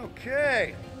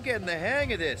 Okay, I'm getting the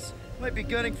hang of this. Might be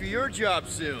gunning for your job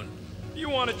soon. You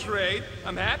want to trade?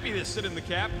 I'm happy to sit in the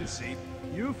captain's seat.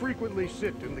 You frequently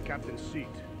sit in the captain's seat.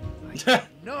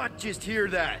 Not just hear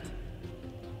that.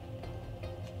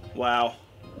 Wow.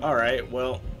 Alright,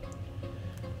 well,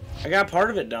 I got part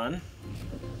of it done.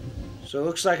 So it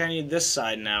looks like I need this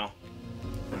side now.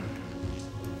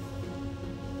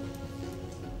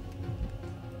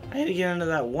 I need to get into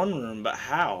that one room, but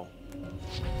how?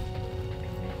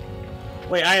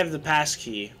 Wait, I have the pass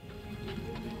key.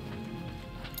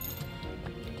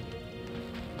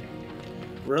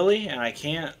 Really? And I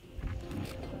can't?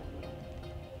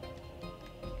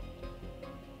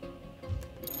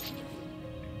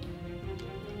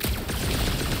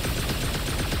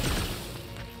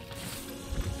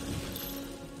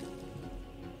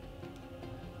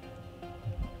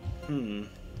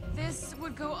 This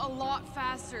would go a lot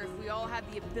faster if we all had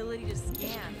the ability to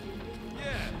scan.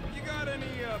 Yeah, you got any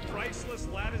priceless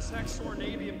lattice hex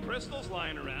ornadium crystals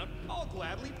lying around? I'll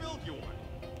gladly build you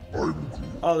one.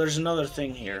 Oh, there's another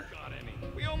thing here. Got any?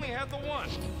 We only had the one.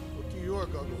 What do your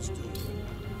goggles do?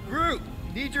 Groot,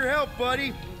 need your help,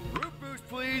 buddy. Root boost,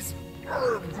 please.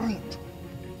 Right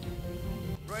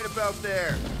about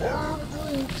there.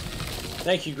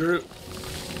 Thank you, Groot.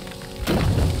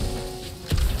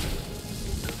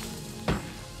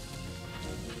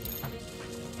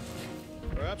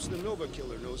 Perhaps the Nova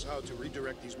Killer knows how to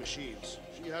redirect these machines.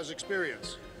 She has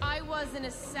experience. I was an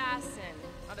assassin,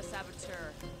 not a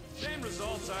saboteur. Same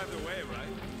results either way, right?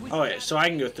 Oh wait, so I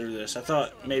can go through this. I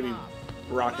thought maybe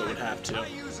Rocket would have to. I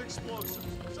use explosives.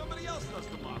 Somebody else does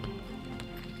the mob.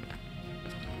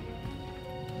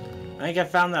 I think I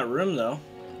found that room though.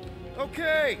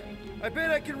 Okay, I bet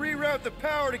I can reroute the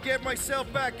power to get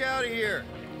myself back out of here.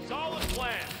 Solid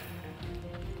plan.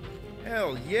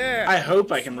 Hell yeah. I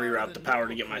hope I can reroute the power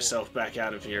to get myself back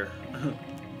out of here.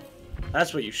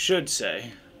 That's what you should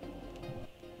say.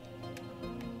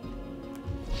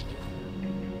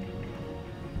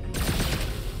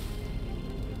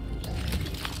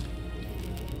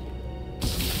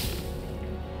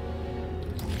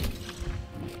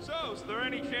 So, is there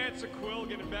any chance of Quill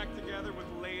getting back together with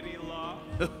Lady Law?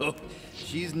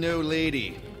 She's no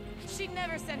lady. She'd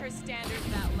never set her standards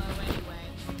that low anyway.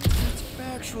 It's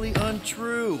factually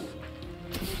untrue.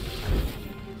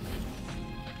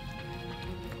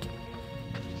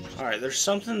 Alright, there's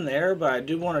something there, but I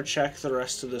do want to check the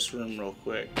rest of this room real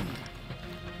quick.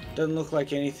 Doesn't look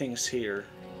like anything's here.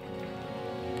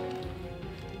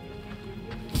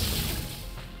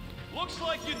 Looks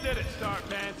like you did it,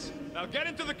 Starpants. Now get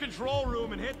into the control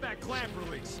room and hit that clamp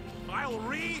release. I'll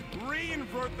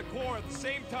re-invert the core at the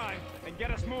same time and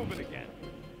get us moving again.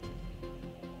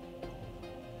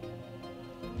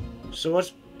 So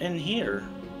what's in here?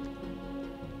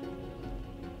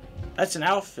 That's an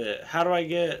outfit. How do I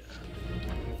get...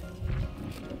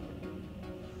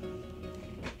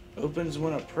 Opens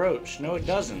when approached. No, it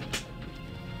doesn't.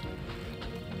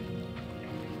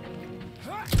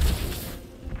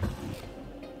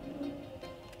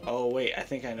 Oh, wait. I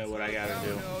think I know what I gotta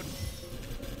do.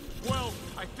 Well,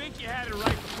 I think you had it right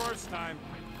the first time.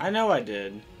 I know I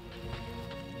did.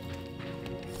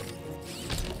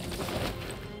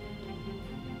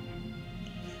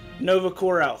 Nova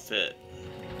Corps outfit.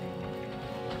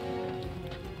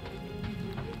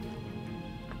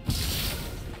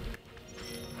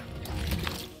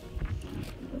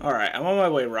 Alright, I'm on my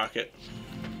way, Rocket.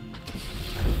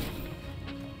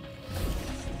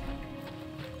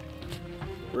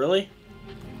 Really?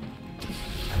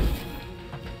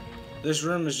 This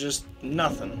room is just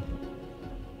nothing.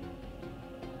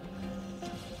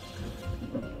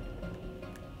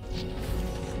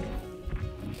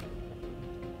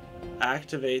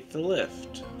 Activate the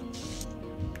lift.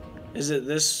 Is it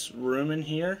this room in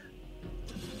here?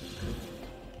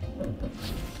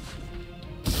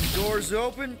 Doors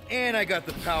open, and I got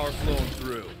the power flowing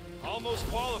through. Almost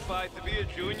qualified to be a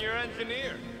junior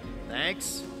engineer.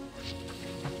 Thanks.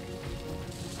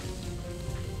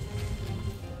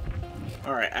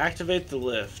 Alright, activate the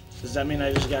lift. Does that mean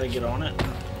I just gotta get on it?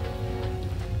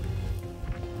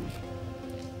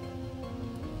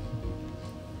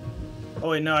 Oh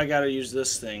wait, no, I gotta use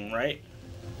this thing, right?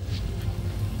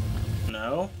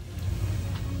 No?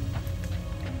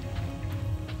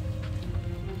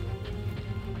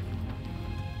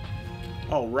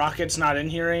 Oh, Rocket's not in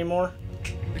here anymore?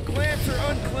 The clamps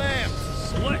are unclamped.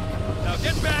 Slick. Now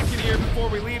get back in here before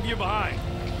we leave you behind.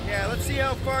 Yeah, let's see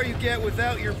how far you get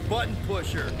without your button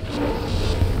pusher.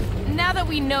 Now that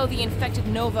we know the infected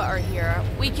Nova are here,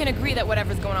 we can agree that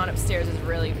whatever's going on upstairs is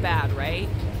really bad, right?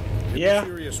 Yeah.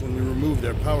 Furious when we remove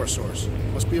their power source.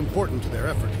 Must be important to their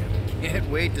effort here. Can't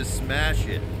wait to smash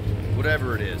it.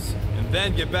 Whatever it is. And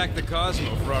then get back to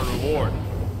Cosmo for our reward.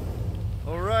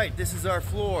 Alright, this is our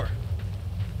floor.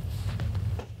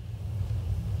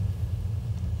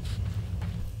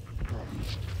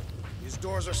 These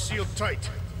doors are sealed tight.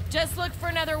 Just look for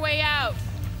another way out.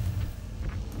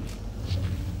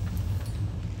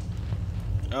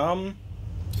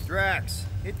 Drax,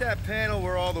 hit that panel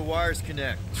where all the wires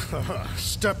connect.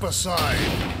 Step aside.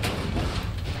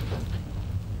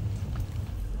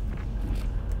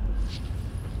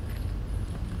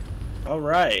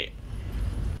 Alright.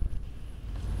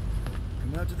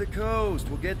 Come out to the coast.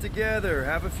 We'll get together,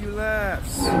 have a few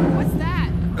laughs. What's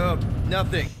that?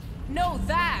 Nothing. No,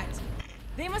 that.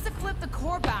 They must have flipped the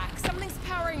core back. Something's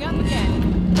powering up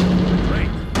again. Great.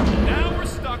 Now we're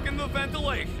stuck in the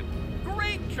ventilation.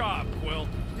 Great job, Quill.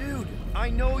 Dude, I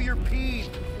know you're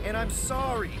peeved, and I'm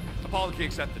sorry. Apology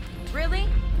accepted. Really?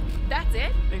 That's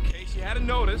it? In case you hadn't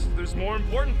noticed, there's more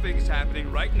important things happening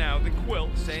right now than Quill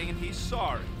saying he's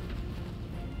sorry.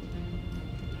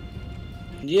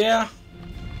 Yeah.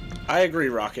 I agree,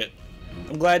 Rocket.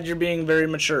 I'm glad you're being very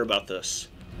mature about this.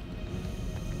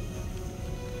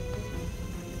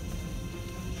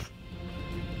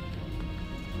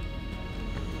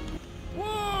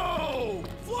 Whoa!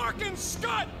 Flark and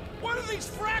Scud! What are these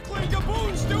frackling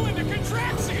gaboons doing to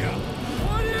Contraxia?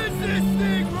 What is this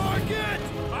thing, Rocket?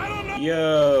 I don't know.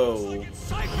 Yo.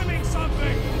 Looks like it's siphoning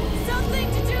something. Something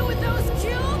to do with those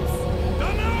cubes?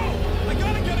 Don't know. I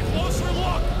gotta get a closer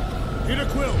look. Peter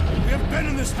Quill, we have been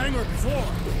in this hangar before.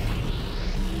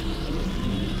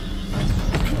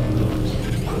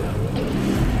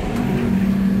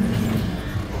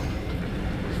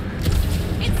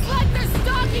 It's like they're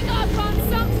stocking up on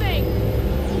something.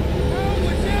 How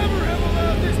would never have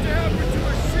allowed this to happen to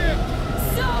a ship?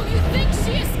 So, you think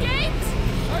she escaped?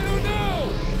 I don't know.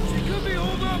 She could be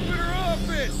holed up in her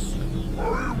office.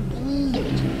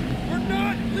 We're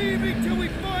not leaving till we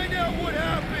find out what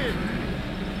happened.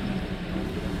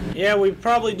 Yeah, we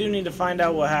probably do need to find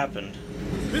out what happened.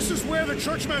 This is where the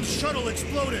Churchman's shuttle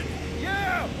exploded.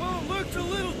 Yeah, well, it looks a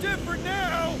little different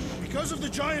now. Because of the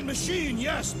giant machine,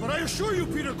 yes, but I assure you,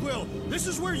 Peter Quill, this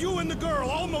is where you and the girl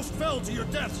almost fell to your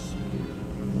deaths.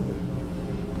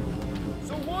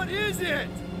 So what is it?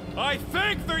 I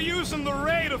think they're using the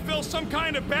ray to fill some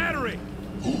kind of battery.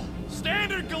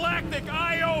 Standard galactic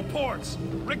I/O ports.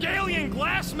 Regalian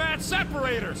glass mat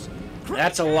separators.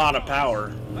 That's a lot of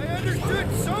power. I understood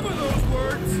some of those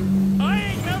words. I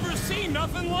ain't never seen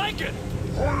nothing like it.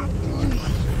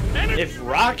 If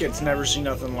Rocket's never seen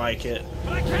nothing like it.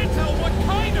 But I can't tell what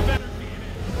kind of energy it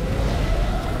is.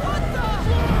 What the?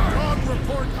 Dog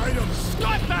report items.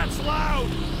 Scott, that's loud!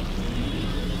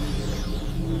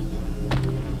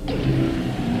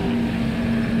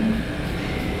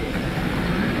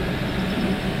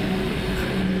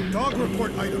 Dog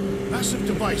report item. Massive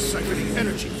device siphoning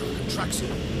energy from Contraxia.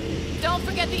 Don't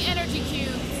forget the energy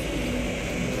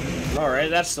cubes. Alright,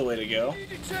 that's the way to go. We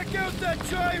need to check out that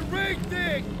giant ray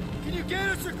thing! Can you get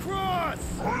us across?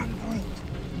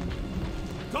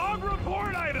 Dog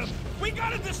report item! We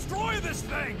gotta destroy this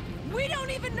thing! We don't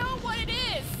even know what it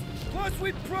is! Plus,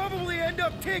 we'd probably end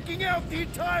up taking out the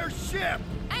entire ship!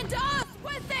 And us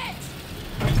with it!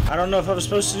 I don't know if I was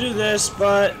supposed to do this,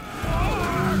 but...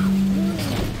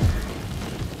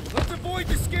 Let's avoid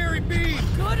the scary beam!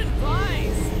 Good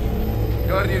advice!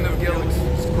 Guardian of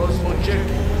Galaxies, Cosmo check.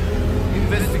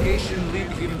 Investigation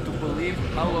lead him to believe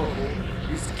Halaho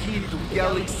is key to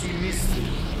galaxy mystery.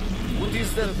 What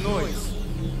is that noise?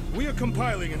 We are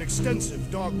compiling an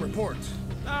extensive dog report.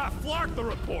 Ah, flark the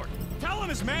report! Tell him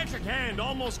his magic hand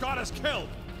almost got us killed!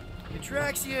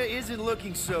 Atraxia isn't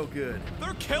looking so good.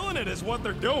 They're killing it is what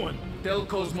they're doing! Tell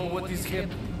Cosmo what is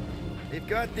happening. They've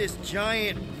got this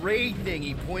giant ray thing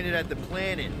he pointed at the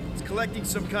planet. It's collecting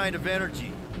some kind of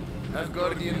energy. Have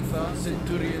Guardian found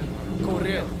Centurion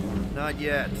correct? Not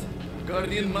yet.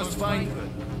 Guardian must find her.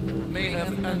 May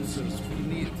have answers we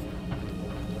need.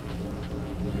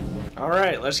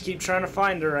 Alright, let's keep trying to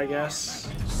find her, I guess.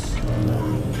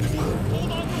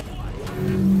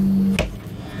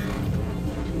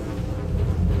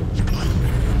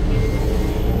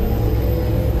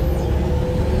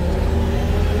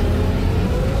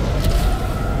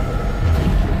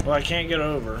 Well, I can't get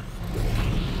over.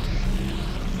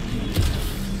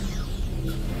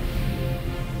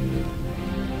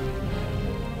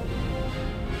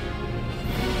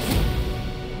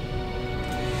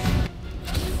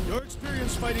 Your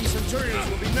experience fighting Centurions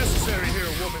will be necessary here,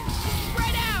 woman.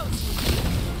 Spread out!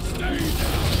 Stay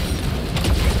down!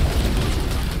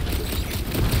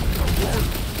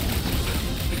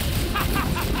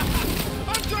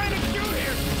 I'm trying to shoot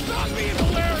here! Stop being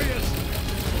hilarious!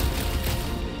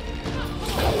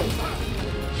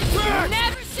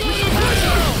 Never seen it!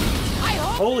 I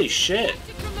hope Holy shit.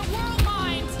 from the world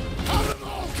mind! Have them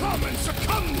all come and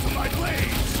succumb to my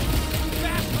blades!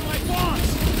 Fast for my boss!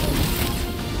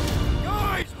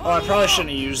 Guys! Oh, I probably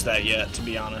shouldn't have used that yet, to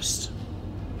be honest.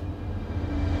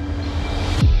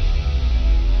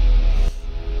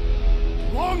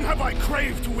 Long have I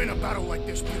craved to win a battle like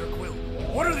this, Peter Quill.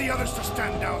 What are the others to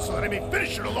stand down so that I may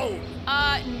finish it alone?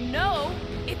 No.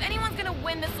 If anyone's gonna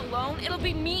win this alone, it'll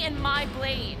be me and my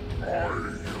blade.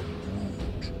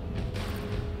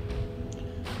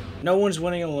 No one's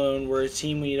winning alone. We're a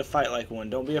team. We need to fight like one.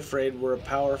 Don't be afraid. We're a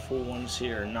powerful ones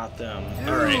here, not them.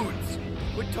 Alright. Dudes!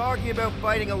 Quit talking about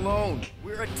fighting alone.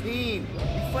 We're a team.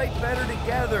 We fight better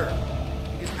together.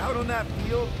 Because out on that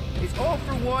field, it's all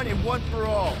for one and one for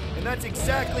all. And that's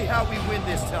exactly how we win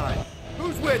this time.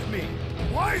 Who's with me?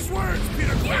 Wise words,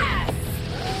 Peter Quill! Yes!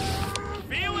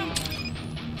 Feel him!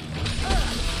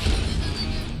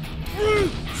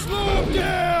 Slow him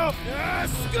down! Ah,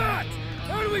 Scott!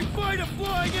 How do we fight a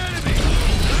flying enemy?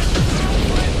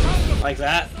 Like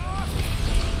that?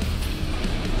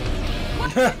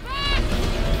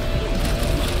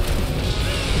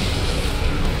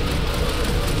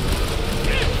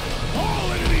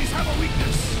 All enemies have a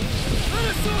weakness! Let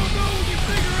us all know when you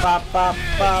figure out Bop, bop,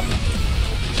 bop.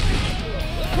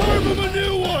 Carve him a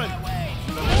new one!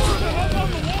 Put them up on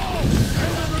the wall!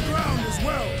 And on the ground as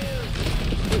well!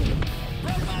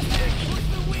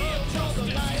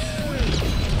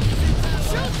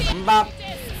 Shoot the Bop.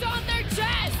 It's on their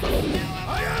chest!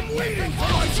 I am waiting for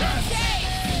my chance!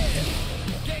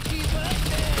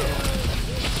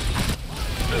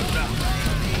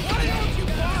 Why don't you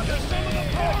bother some of the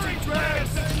boring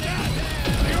dragons?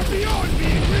 They are beyond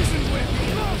being reasoned with!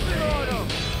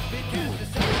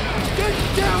 Get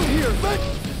down here! Let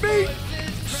me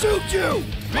shoot you!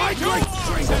 My great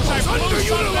strength is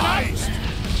underutilized!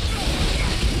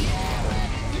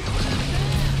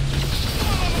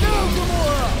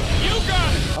 You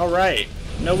got it! Alright.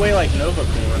 No way like Nova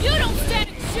Corps. You don't stand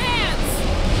a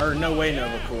chance! Or no way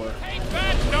Nova Corps. Take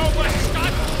that, Nova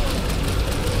Scott!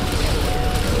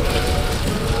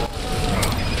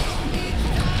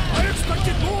 I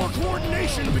expected more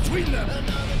coordination between them!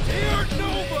 They aren't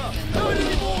Nova! Not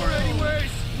anymore,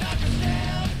 anyways!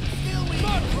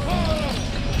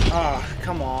 Ah,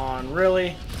 come on.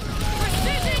 Really?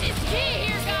 Precision is key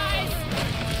here, guys!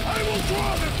 I will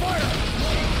draw the fire!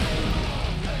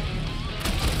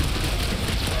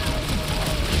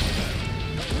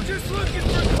 We're just looking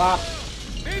for... Bop.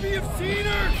 Maybe you've seen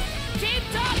her? Keep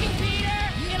talking, Peter!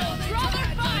 It'll draw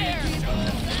their fire!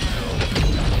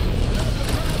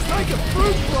 Like a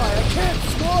fruit fly, I can't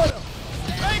swat him!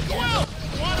 Hey, Quill!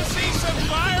 Wanna see some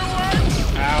fireworks?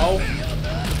 Ow.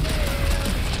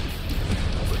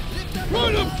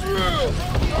 Run him through!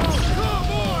 Oh, come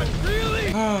on! Really?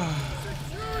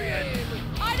 Centurion!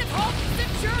 Call the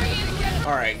Centurion!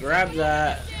 Alright, grab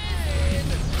that.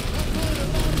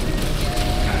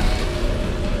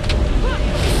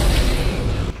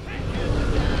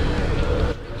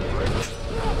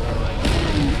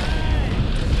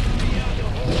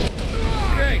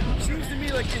 Okay, seems to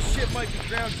me like this ship might be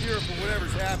ground zero for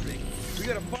whatever's happening. We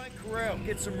gotta find Corel,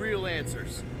 get some real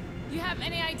answers. You have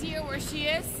any idea where she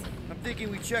is? I'm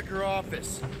thinking we check her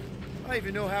office. I don't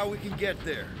even know how we can get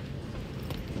there.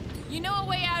 You know a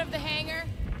way out of the hangar?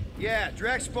 Yeah,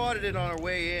 Drax spotted it on our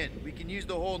way in. We can use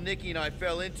the hole Nikki and I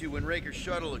fell into when Raker's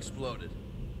shuttle exploded.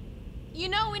 You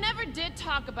know, we never did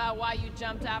talk about why you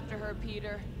jumped after her,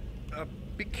 Peter.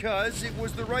 Because it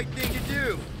was the right thing to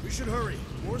do. We should hurry.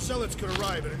 More zealots could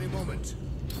arrive at any moment.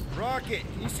 Rocket,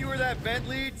 can you see where that vent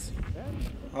leads?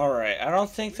 Alright, I don't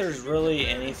think there's really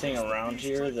anything around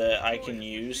here that I can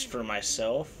use for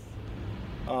myself.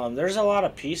 There's a lot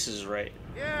of pieces, right?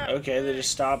 Yeah. Okay, they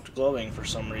just stopped glowing for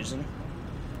some reason.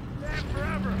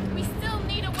 We still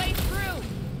need a way through.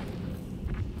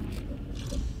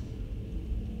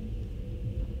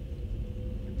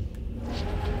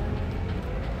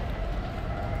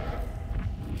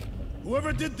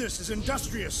 Whoever did this is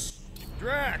industrious.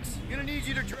 Drax, gonna need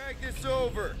you to drag this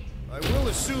over. I will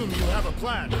assume you have a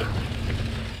plan.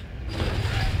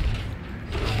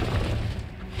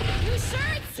 You sure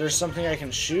it's There's something I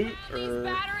can shoot, or...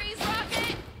 batteries,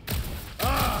 Rocket?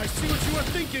 Ah, I see what you were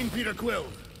thinking, Peter Quill.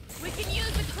 We can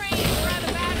use the crane to grab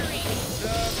a battery.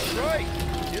 Right.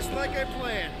 Just like I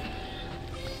planned.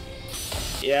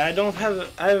 Yeah, I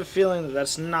have a feeling that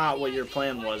that's not what your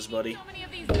plan was, buddy. So many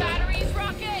of these batteries,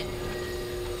 Rocket.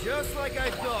 Just like I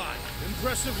thought.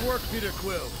 Impressive work, Peter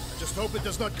Quill. I just hope it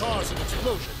does not cause an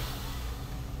explosion.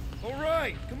 All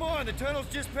right, come on, the tunnel's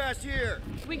just past here.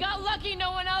 We got lucky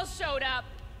no one else showed up.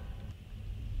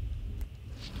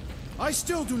 I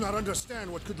still do not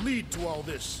understand what could lead to all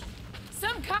this.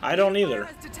 I don't either.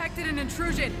 Has detected an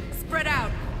intrusion. Spread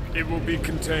out. It will be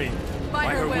contained.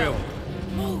 By her will.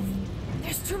 Move.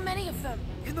 There's too many of them.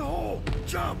 In the hole.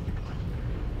 Jump.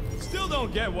 Still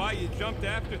don't get why you jumped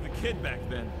after the kid back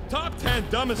then. Top 10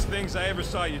 dumbest things I ever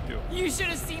saw you do. You should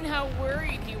have seen how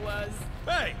worried he was.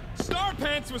 Hey, Star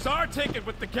Pants was our ticket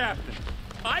with the captain.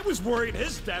 I was worried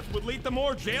his death would lead to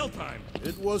more jail time.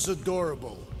 It was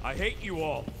adorable. I hate you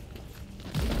all.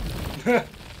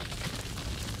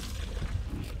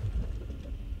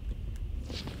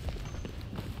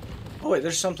 Oh wait,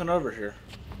 there's something over here.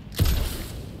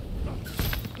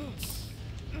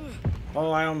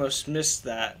 Oh, I almost missed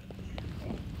that.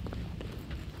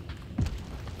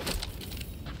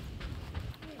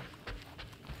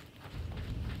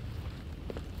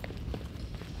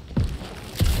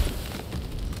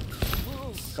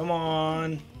 Come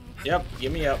on. Yep,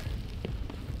 give me up.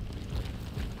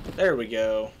 There we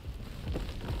go.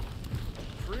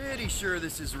 Pretty sure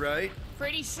this is right.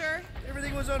 Pretty sure?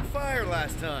 Everything was on fire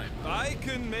last time. I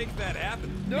couldn't make that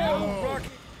happen. No, Rocket,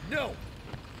 no.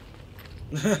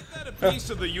 Isn't that a piece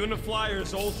of the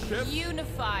Uniflyer's old ship?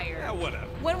 Unifier. Yeah, whatever.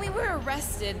 When we were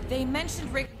arrested, they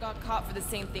mentioned Rick got caught for the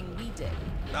same thing we did.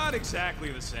 Not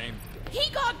exactly the same.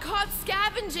 He got caught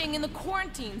scavenging in the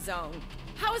quarantine zone.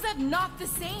 How is that not the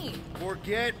same?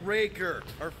 Forget Raker.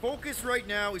 Our focus right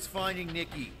now is finding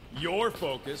Nikki. Your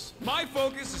focus. My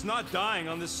focus is not dying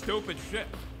on this stupid ship.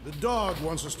 The dog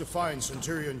wants us to find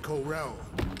Centurion Corel.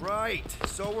 Right,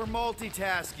 so we're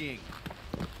multitasking.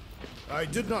 I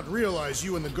did not realize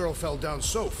you and the girl fell down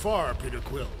so far, Peter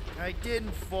Quill. I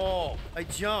didn't fall. I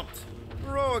jumped.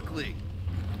 Heroically.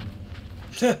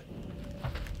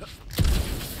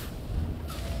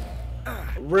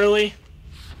 Really?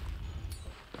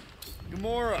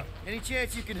 Gamora, any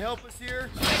chance you can help us here?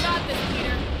 I got this,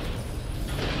 Peter.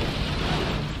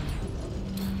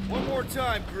 One more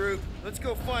time, group. Let's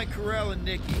go find Corel and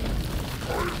Nikki.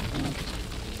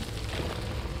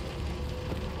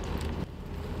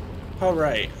 All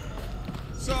right.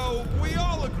 So, we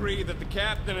all agree that the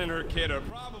captain and her kid are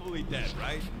probably dead,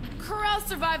 right? Corel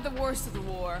survived the worst of the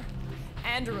war.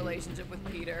 And a relationship with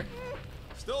Peter.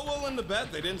 Still willing to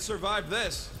bet they didn't survive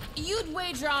this. You'd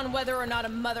wager on whether or not a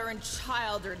mother and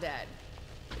child are dead.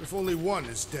 If only one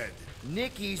is dead.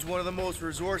 Nikki's one of the most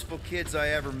resourceful kids I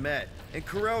ever met. And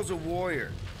Corel's a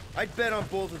warrior. I'd bet on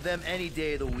both of them any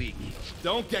day of the week.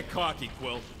 Don't get cocky,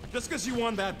 Quill. Just because you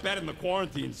won that bet in the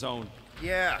quarantine zone.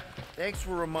 Yeah, thanks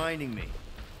for reminding me.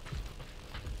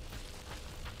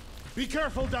 Be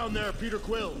careful down there, Peter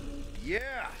Quill.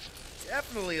 Yeah,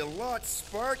 definitely a lot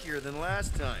sparkier than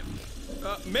last time.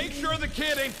 Make sure the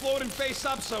kid ain't floating face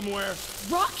up somewhere.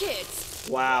 Rocket!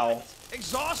 Wow.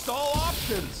 Exhaust all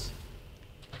options.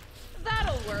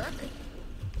 That'll work.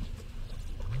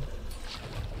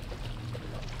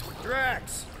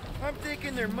 Drax, I'm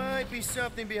thinking there might be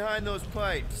something behind those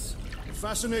pipes. A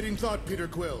fascinating thought, Peter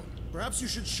Quill. Perhaps you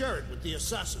should share it with the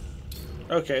assassin.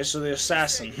 Okay, so the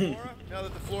assassin. Hey, Gamora, now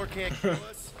that the floor can't kill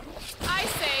us. I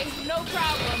say, no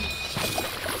problem.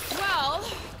 Well,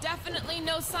 definitely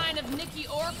no sign of Nikki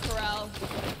or Corell.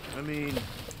 I mean,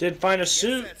 did find a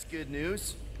suit. That's good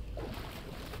news.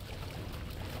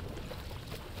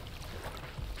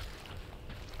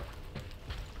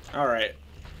 All right.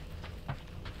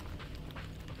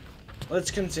 Let's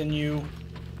continue.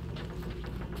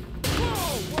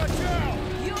 Whoa, watch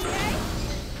out! You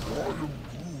okay?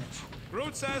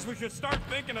 Groot says we should start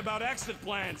thinking about exit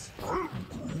plans.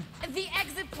 The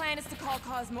exit plan is to call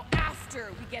Cosmo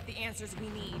after we get the answers we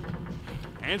need.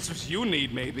 Answers you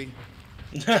need, maybe.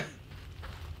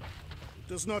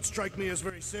 Does not strike me as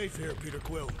very safe here, Peter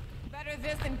Quill. Better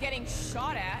this than getting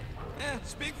shot at.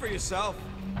 Speak for yourself.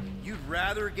 You'd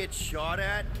rather get shot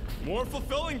at? More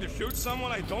fulfilling to shoot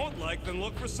someone I don't like than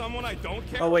look for someone I don't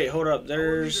care. Oh wait, hold up.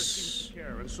 There's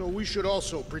Care, and so we should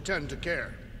also pretend to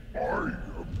care.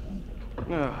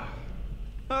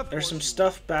 there's some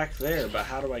stuff back there, but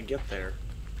how do I get there?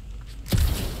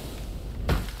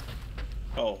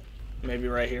 Oh, maybe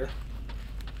right here.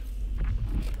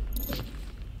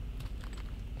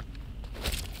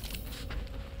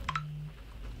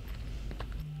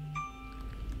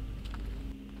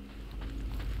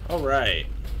 All right.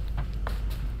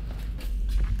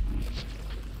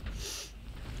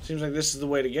 Seems like this is the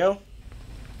way to go.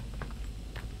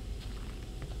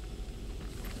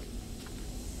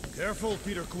 Careful,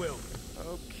 Peter Quill.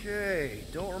 Okay,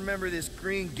 don't remember this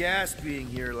green gas being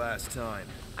here last time.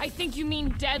 I think you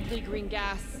mean deadly green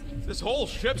gas. This whole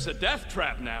ship's a death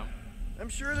trap now. I'm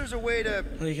sure there's a way to...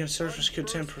 You can surface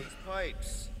contemporary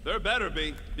pipes. There better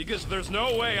be, because there's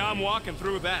no way I'm walking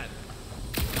through that.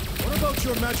 What about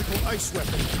your magical ice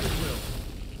weapon, Peter Quill?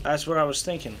 That's what I was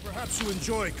thinking. Perhaps you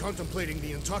enjoy contemplating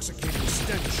the intoxicating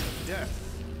stench of death.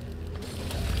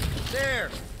 There!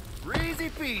 Breezy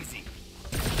peasy!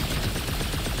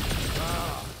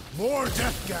 Ah, more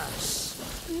death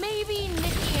gas! Maybe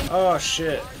Nikki and Oh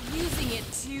shit. are using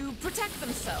it to protect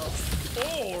themselves.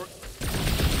 Or...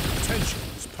 Tension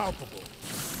is palpable.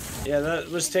 Yeah, that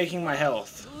was taking my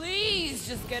health. Please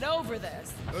just get over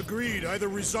this. Agreed. Either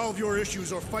resolve your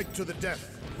issues or fight to the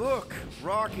death. Look,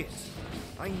 Rocket.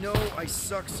 I know I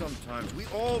suck sometimes. We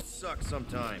all suck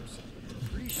sometimes.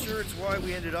 Pretty sure it's why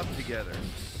we ended up together.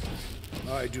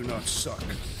 I do not suck.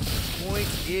 Point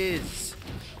is,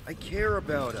 I care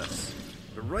about us.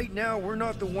 But right now, we're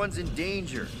not the ones in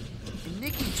danger. And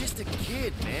Nikki's just a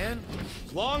kid, man.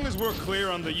 As long as we're clear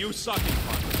on the you sucking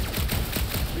part.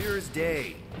 Clear as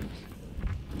day.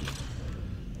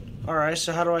 Alright,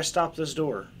 so how do I stop this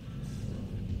door?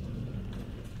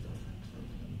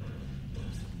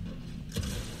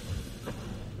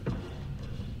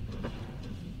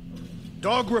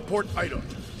 Dog report item.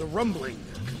 The rumbling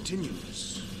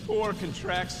continues. Or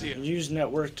Contraxia. Use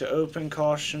network to open.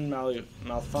 Caution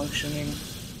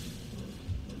malfunctioning.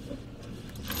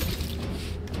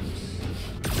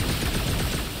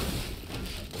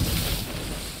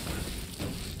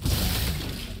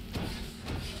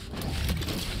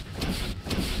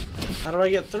 How do I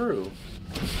get through?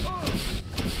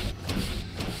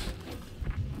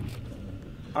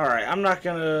 Alright, I'm not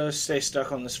gonna stay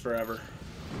stuck on this forever.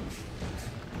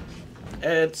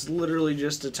 It's literally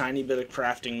just a tiny bit of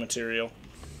crafting material.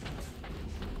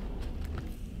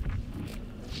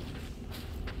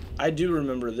 I do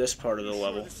remember this part of the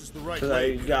level. Because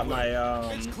I got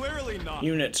my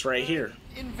units right here.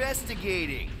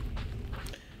 Investigating.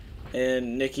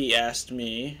 And Nikki asked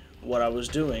me what I was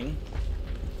doing.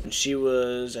 And she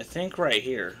was, I think, right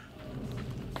here.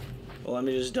 Well, let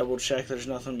me just double check there's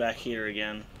nothing back here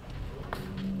again.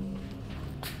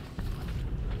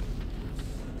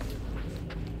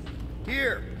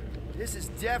 Here. This is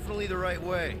definitely the right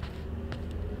way.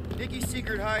 Nikki's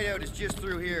secret hideout is just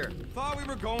through here. Thought we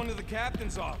were going to the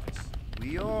captain's office.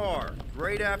 We are.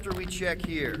 Right after we check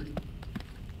here.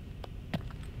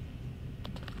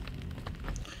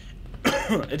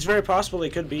 It's very possible they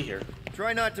could be here.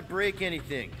 Try not to break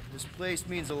anything. This place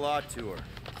means a lot to her.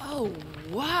 Oh,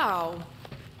 wow.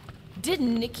 Did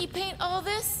Nikki paint all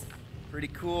this? Pretty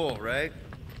cool, right?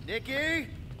 Nikki?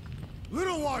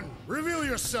 Little one, reveal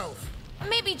yourself.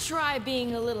 Maybe try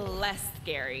being a little less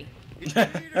scary. It's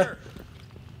Peter.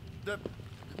 the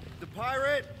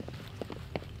pirate?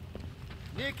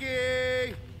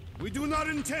 Nikki! We do not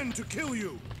intend to kill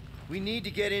you. We need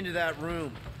to get into that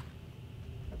room.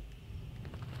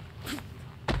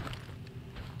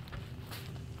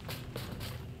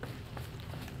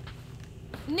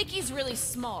 Nikki's really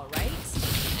small, right?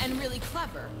 and really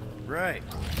clever. Right.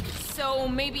 So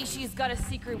maybe she's got a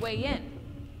secret way in.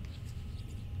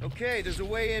 Okay, there's a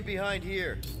way in behind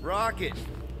here. Rocket,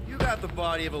 you got the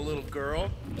body of a little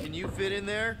girl. Can you fit in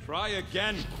there? Try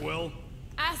again, Quill.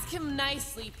 Ask him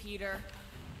nicely, Peter.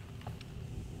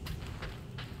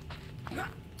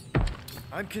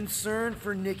 I'm concerned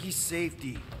for Nikki's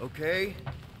safety, okay?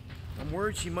 I'm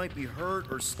worried she might be hurt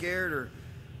or scared or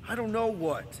I don't know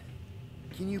what.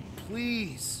 Can you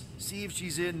please see if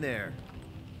she's in there?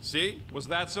 See? Was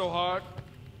that so hard?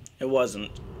 It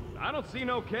wasn't. I don't see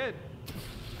no kid.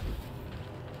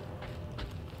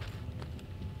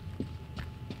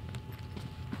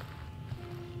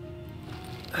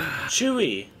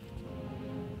 Chewie.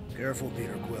 Careful,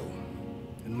 Peter Quill.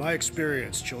 In my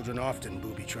experience, children often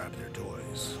booby-trap their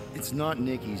toys. It's not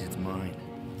Nikki's, it's mine.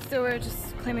 So we're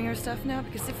just claiming her stuff now?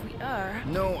 Because if we are...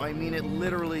 No, I mean it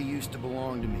literally used to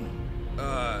belong to me.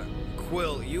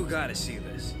 Quill, you gotta see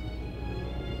this.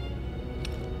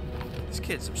 This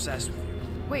kid's obsessed with you.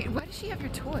 Wait, why does she have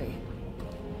your toy?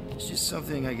 It's just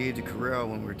something I gave to Corel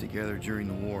when we were together during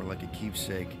the war, like a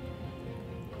keepsake.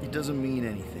 It doesn't mean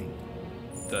anything.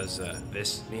 Does,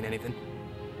 this mean anything?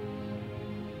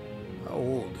 How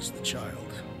old is the child?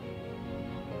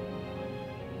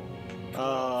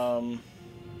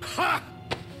 Ha!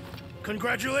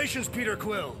 Congratulations, Peter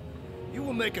Quill. You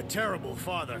will make a terrible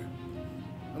father.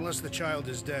 Unless the child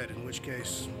is dead, in which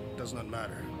case, it does not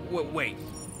matter. Wait.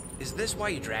 Is this why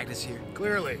you dragged us here?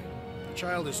 Clearly. The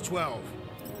child is 12.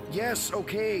 Yes,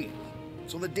 okay.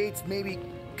 So the dates maybe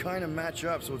kind of match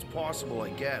up, so it's possible, I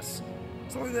guess.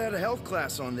 It's not like they had a health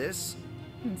class on this.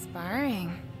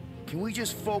 Inspiring. Can we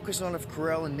just focus on if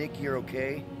Corel and Nikki are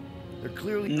okay? They're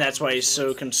clearly... And that's why he's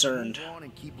so concerned. Move on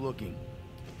and keep looking.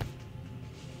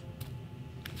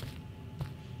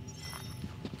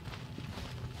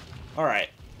 Alright.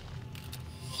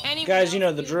 Guys, you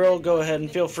know the drill. Go ahead and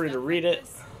feel free to read it.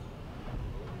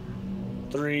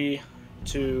 3,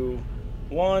 2,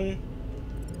 1.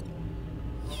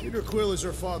 Peter Quill is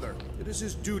her father. It is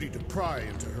his duty to pry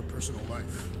into her personal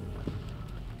life.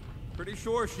 Pretty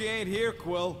sure she ain't here,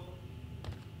 Quill.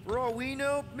 For all we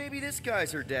know, maybe this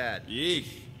guy's her dad. Yeesh.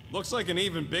 Looks like an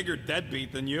even bigger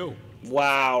deadbeat than you.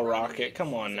 Wow, Rocket.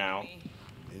 Come on now.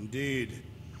 Indeed.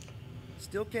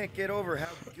 Still can't get over how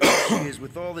good she is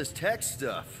with all this tech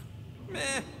stuff. Meh,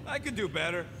 I could do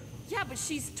better. Yeah, but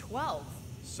she's 12.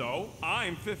 So,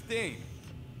 I'm 15.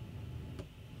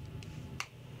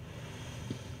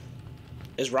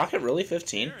 Is Rocket really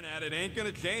 15? Staring at it ain't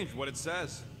gonna change what it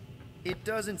says. It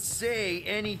doesn't say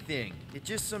anything. It's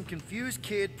just some confused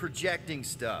kid projecting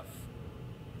stuff.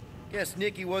 Guess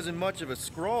Nikki wasn't much of a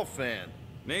Skrull fan.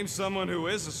 Name someone who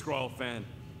is a Skrull fan.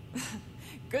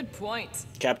 Good point.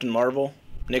 Captain Marvel,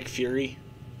 Nick Fury.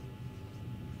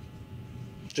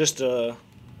 Just to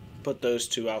put those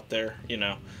two out there, you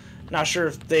know. Not sure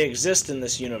if they exist in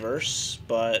this universe,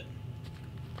 but...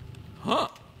 Huh.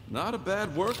 Not a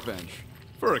bad workbench.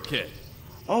 For a kid.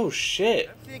 Oh, shit.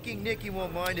 I'm thinking Nikki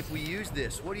won't mind if we use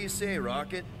this. What do you say,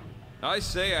 Rocket? I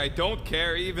say I don't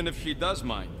care even if she does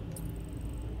mind.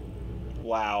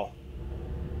 Wow.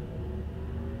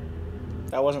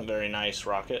 That wasn't very nice,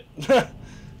 Rocket.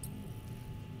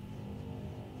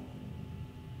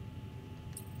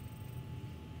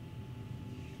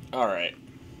 Alright.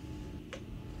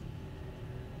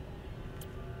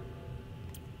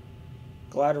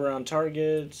 Glide around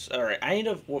targets. Alright, I need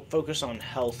to focus on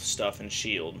health stuff and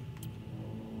shield.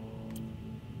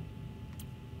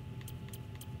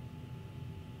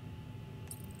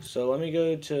 So let me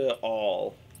go to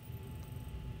all.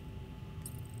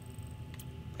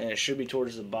 And it should be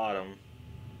towards the bottom.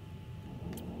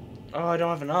 Oh, I don't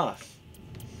have enough.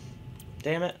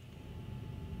 Damn it.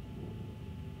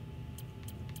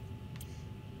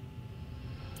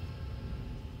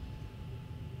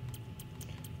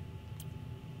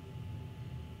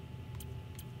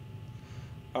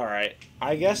 Alright,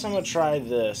 I guess I'm gonna try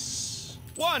this.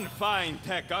 One fine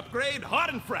tech upgrade,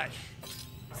 hot and fresh.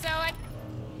 So I...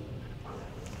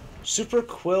 Super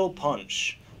Quill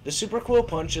Punch. The Super Quill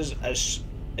Punch is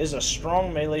a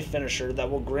strong melee finisher that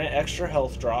will grant extra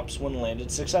health drops when landed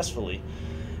successfully.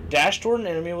 Dash toward an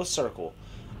enemy with circle.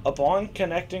 Upon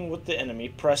connecting with the enemy,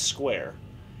 press square.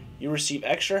 You receive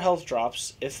extra health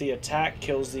drops if the attack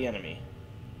kills the enemy.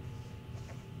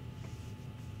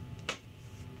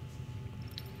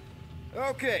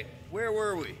 Okay, where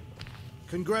were we?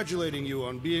 Congratulating you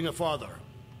on being a father.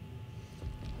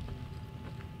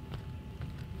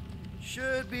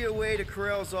 Should be a way to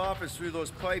Corel's office through those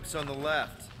pipes on the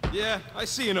left. Yeah, I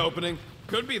see an opening.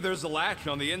 Could be there's a latch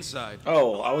on the inside.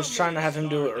 Oh, I was trying to have him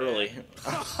do it early.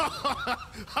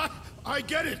 I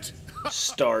get it.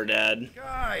 Star Dad.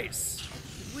 Guys,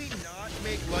 did we not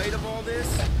make light of all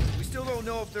this? We still don't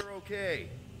know if they're okay.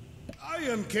 I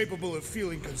am capable of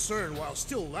feeling concern while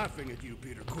still laughing at you,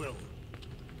 Peter Quill.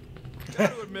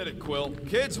 Gotta admit it, Quill.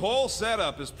 Kid's whole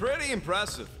setup is pretty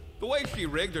impressive. The way she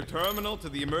rigged her terminal to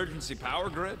the emergency power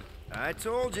grid. I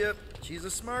told you, she's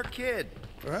a smart kid.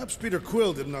 Perhaps Peter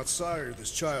Quill did not sire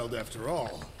this child after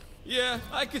all. Yeah,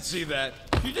 I could see that.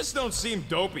 She just don't seem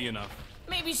dopey enough.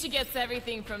 Maybe she gets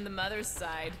everything from the mother's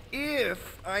side.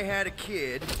 If I had a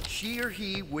kid, she or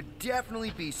he would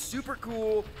definitely be super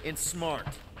cool and smart.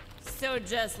 So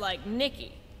just like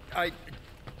Nikki. I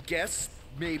guess,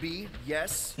 maybe,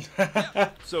 yes. Yeah,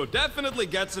 so definitely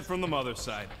gets it from the mother's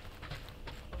side.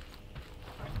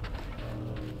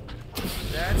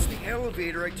 That's the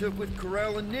elevator I took with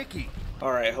Corell and Nikki.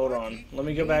 Alright, hold on. Let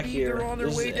me go back here. They're on their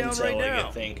This way is down intel, right now.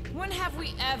 I think. When have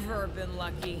we ever been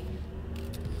lucky?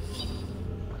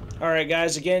 Alright,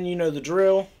 guys, again, you know the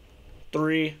drill.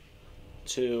 3,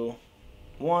 2,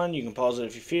 1. You can pause it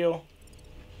if you feel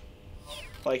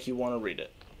like you want to read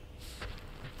it.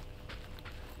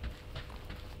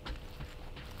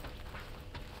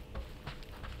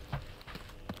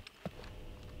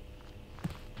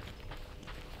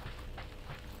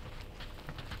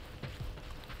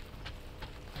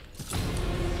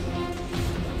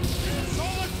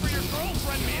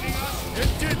 It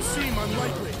did seem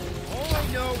unlikely. All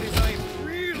I know is I am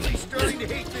really starting to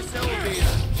hate this elevator.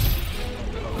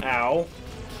 Ow.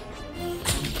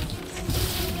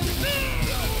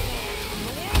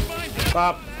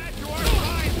 Pop. You are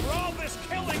fine for all this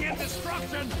killing and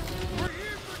destruction. We're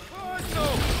here for Cosmo,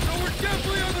 so we're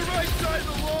definitely on the right side of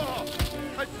the law.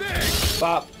 I think.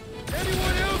 Pop.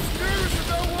 Anyone else nervous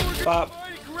about what we're Pop.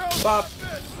 going to find Corell? Pop.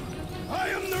 I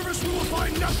am nervous we will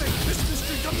find nothing. This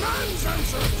mystery demands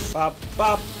answers. Pop.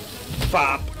 Pop.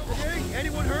 Pop. Okay,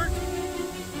 anyone hurt?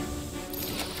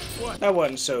 What? That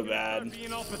wasn't so bad.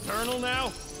 Being all paternal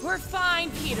now? We're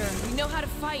fine, Peter. We know how to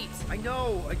fight. I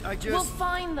know, I just... We'll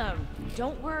find them.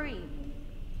 Don't worry.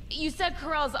 You said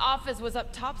Corell's office was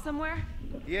up top somewhere?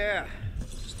 Yeah,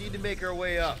 just need to make our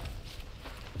way up.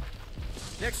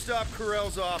 Next stop,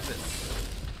 Corell's office.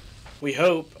 We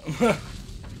hope.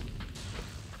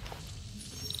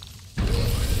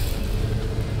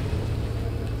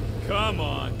 Come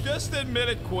on, just admit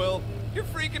it, Quill. You're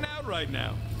freaking out right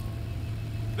now.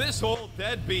 This whole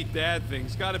deadbeat dad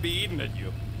thing's gotta be eating at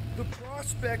you. The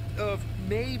prospect of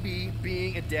maybe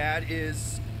being a dad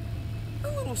is a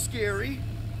little scary.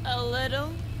 A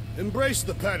little? Embrace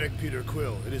the panic, Peter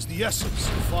Quill. It is the essence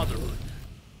of fatherhood.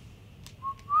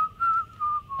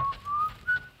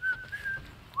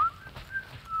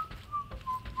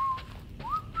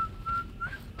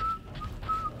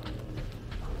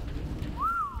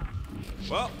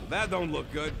 Well, that don't look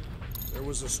good. There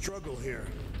was a struggle here.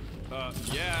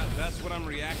 Yeah, that's what I'm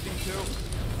reacting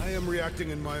to. I am reacting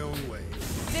in my own way.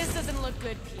 This doesn't look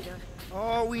good, Peter.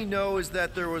 All we know is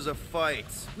that there was a fight.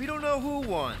 We don't know who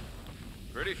won.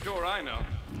 Pretty sure I know.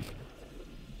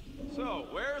 So,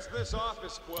 where's this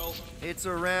office, Quill? It's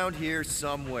around here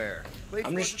somewhere.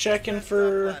 I'm just checking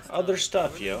for other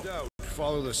stuff, yo.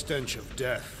 Follow the stench of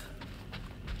death.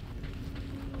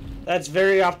 That's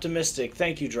very optimistic.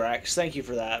 Thank you, Drax. Thank you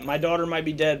for that. My daughter might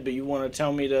be dead, but you want to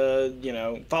tell me to, you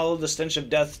know, follow the stench of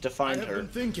death to find I have her. been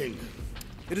thinking.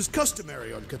 It is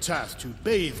customary on Katath to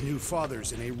bathe new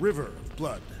fathers in a river of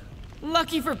blood.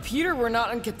 Lucky for Peter we're not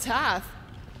on Katath.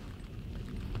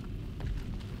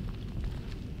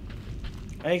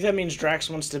 I think that means Drax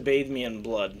wants to bathe me in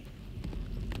blood.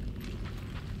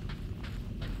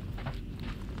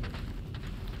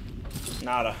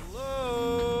 Nada.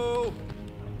 Hello?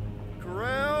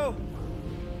 Corell?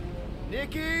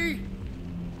 Nikki?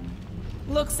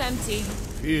 Looks empty.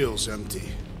 Feels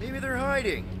empty. Maybe they're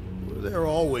hiding. There are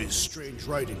always strange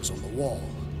writings on the wall.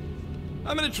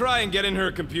 I'm gonna try and get in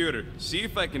her computer, see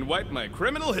if I can wipe my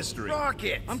criminal history.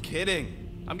 Rocket! I'm kidding.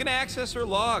 I'm gonna access her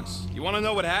logs. You wanna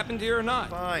know what happened here or not?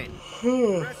 Fine.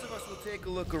 The rest of us will take a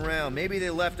look around. Maybe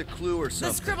they left a clue or The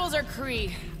something. scribbles are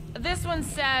Kree. This one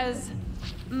says,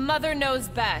 Mother knows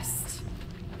best.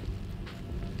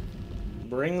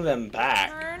 Bring them back.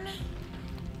 Turn,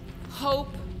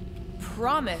 hope,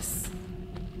 promise.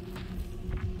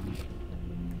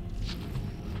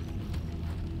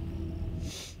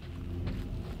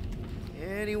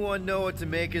 Anyone know what to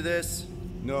make of this?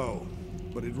 No,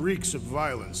 but it reeks of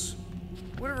violence.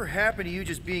 Whatever happened to you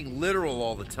just being literal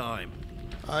all the time?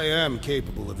 I am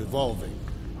capable of evolving.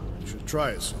 I should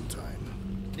try it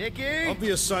sometime. Nikki?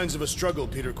 Obvious signs of a struggle,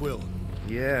 Peter Quill.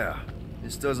 Yeah,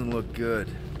 this doesn't look good.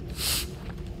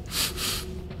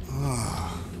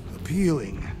 Ah,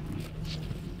 appealing.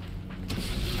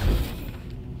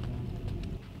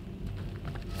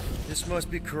 This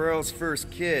must be Corell's first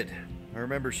kid. I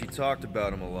remember she talked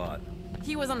about him a lot.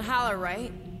 He was on Hala,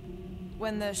 right?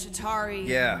 When the Shatari...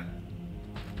 Yeah.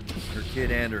 Her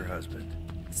kid and her husband.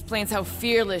 Explains how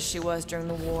fearless she was during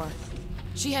the war.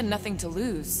 She had nothing to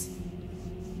lose.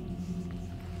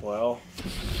 Well,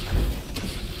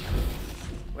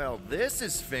 this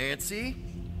is fancy.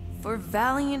 For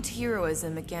valiant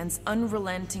heroism against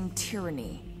unrelenting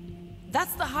tyranny.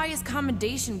 That's the highest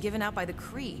commendation given out by the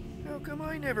Kree. How come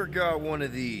I never got one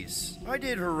of these? I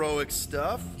did heroic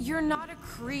stuff. You're not a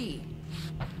Kree.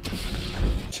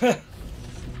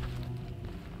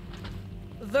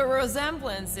 The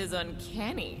resemblance is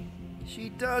uncanny. She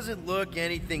doesn't look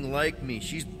anything like me.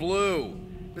 She's blue.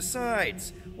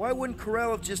 Besides, why wouldn't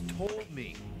Corell have just told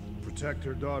me? Protect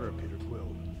her daughter, Peter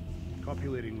Quill.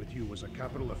 Copulating with you was a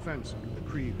capital offense under the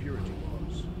Kree purity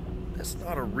laws. That's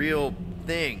not a real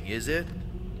thing, is it?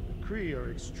 The Kree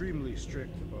are extremely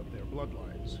strict about their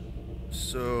bloodlines.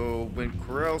 So, when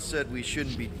Corell said we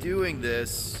shouldn't be doing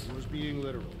this... He was being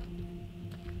literal.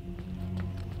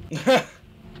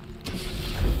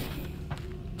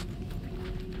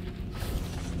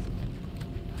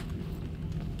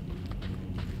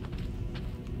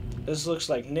 this looks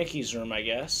like Nikki's room, I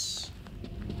guess.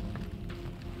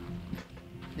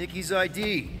 Nikki's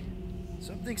ID.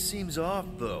 Something seems off,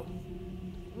 though.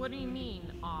 What do you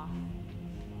mean, off?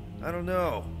 I don't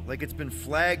know. Like it's been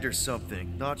flagged or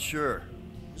something. Not sure.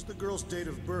 Is the girl's date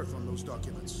of birth on those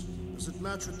documents? Does it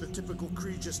match with the typical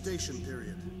Kree gestation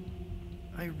period?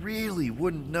 I really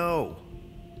wouldn't know.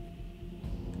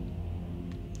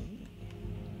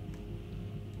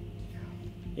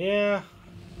 Yeah.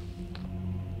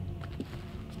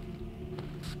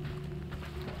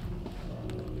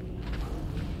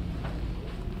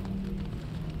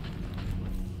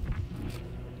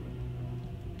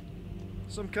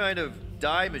 Some kind of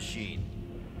dye machine.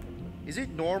 Is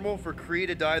it normal for Kree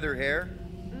to dye their hair?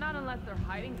 Not unless they're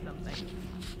hiding something.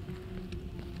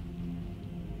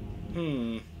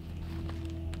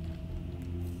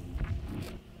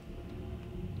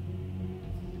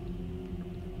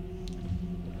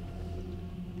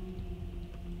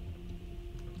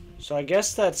 So I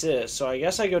guess that's it. So I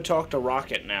guess I go talk to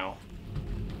Rocket now.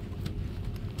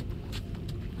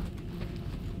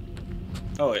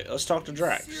 Oh wait, let's talk to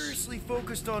Drax. Seriously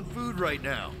focused on food right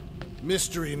now.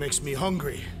 Mystery makes me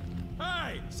hungry.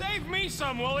 Hey, save me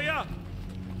some, will ya?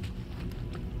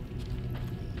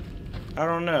 I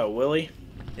don't know, Willie.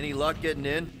 Any luck getting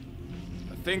in?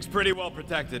 The thing's pretty well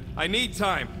protected. I need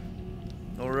time.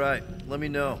 All right, let me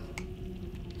know.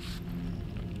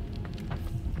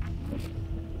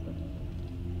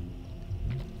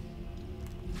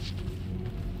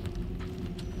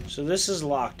 So this is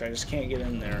locked. I just can't get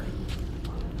in there.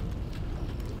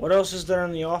 What else is there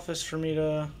in the office for me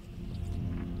to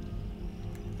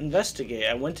investigate?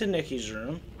 I went to Nikki's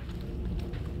room.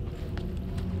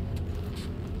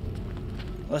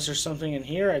 Unless there's something in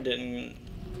here I didn't...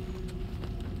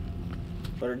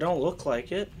 But it don't look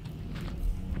like it.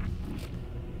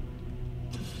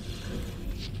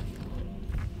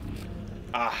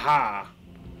 Aha!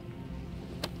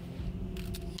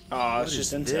 Oh, it's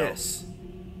just intel. This?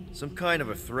 Some kind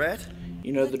of a threat?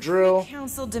 You know the drill. The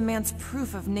Council demands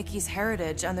proof of Nikki's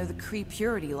heritage under the Kree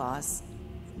purity laws.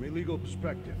 From a legal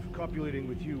perspective, copulating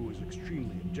with you is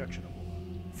extremely objectionable.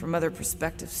 From other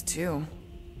perspectives, too.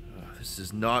 Oh, this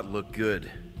does not look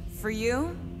good. For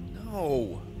you?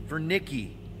 No, for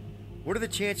Nikki. What are the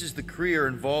chances the Kree are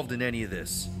involved in any of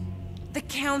this? The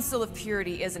Council of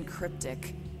Purity isn't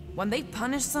cryptic. When they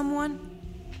punish someone,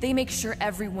 they make sure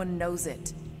everyone knows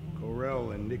it.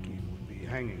 Corell and Nikki would be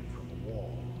hanging from a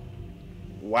wall.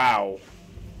 Wow.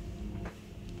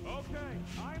 Okay,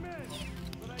 I'm in.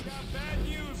 But I got bad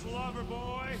news, lover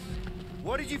boy.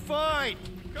 What did you find?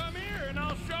 Come here and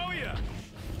I'll show you.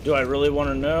 Do I really want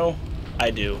to know?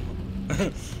 I do.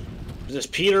 Does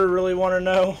Peter really want to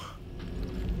know?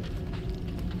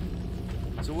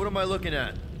 So what am I looking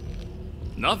at?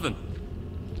 Nothing.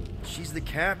 She's the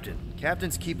captain.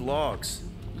 Captains keep logs.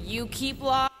 You keep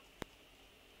logs?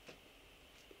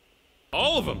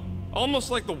 All of them.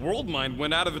 Almost like the world mind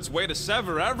went out of its way to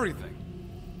sever everything.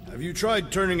 Have you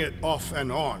tried turning it off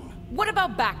and on? What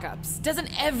about backups? Doesn't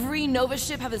every Nova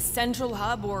ship have a central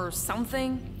hub or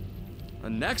something? A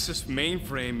Nexus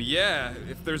mainframe, yeah.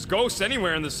 If there's ghosts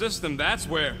anywhere in the system, that's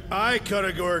where. I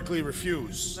categorically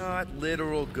refuse. Not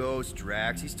literal ghost,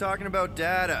 Drax. He's talking about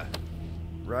data.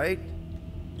 Right?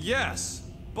 Yes,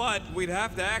 but we'd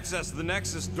have to access the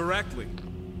Nexus directly.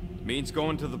 Means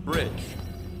going to the bridge.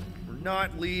 We're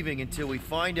not leaving until we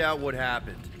find out what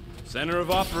happened. Center of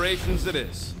operations it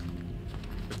is.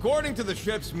 According to the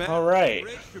ship's map, all right. the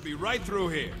bridge should be right through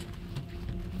here.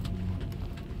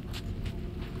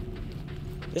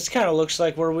 This kind of looks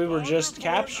like where we were just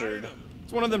captured.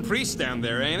 It's one of them priests down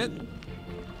there, ain't it?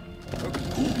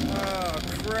 Oh,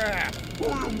 crap.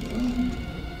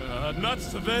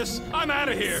 Nuts to this. I'm out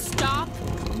of here. Stop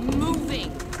moving.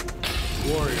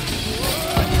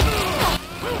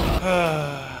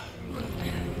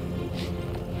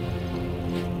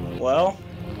 Well.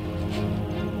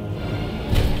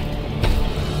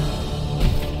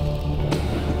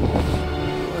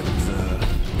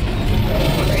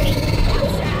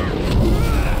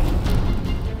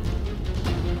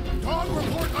 Dog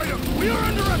report item. We are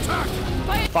under attack.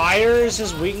 Fire is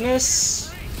his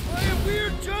weakness? By a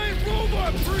weird giant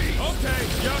robot priest. Okay,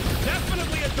 yep,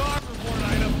 definitely a dog report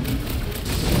item.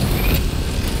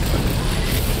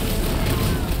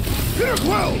 Peter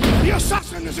Quill! The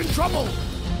assassin is in trouble!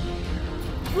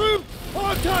 Group,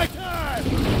 contact time!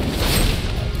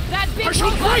 That big I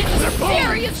shall robot break is their a bones!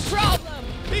 serious problem.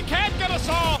 He can't get us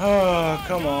all. Oh,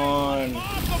 come on.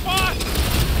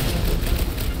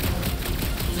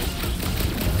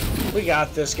 We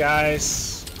got this,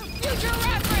 guys. For future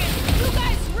reference, you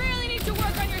guys really need to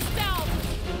work on yourself.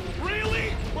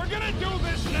 Really? We're gonna do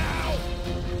this now?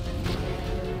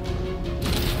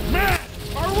 Man,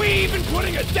 are we even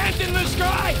putting a dent in the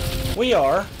sky? We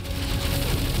are.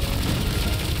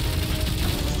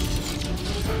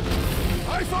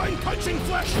 I find punching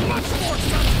flesh much more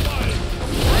satisfying!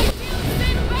 I feel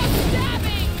sick about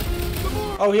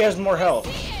stabbing. Oh, he has more health.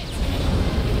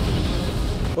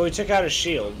 But we took out his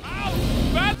shield. Ow,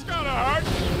 that's gonna hurt.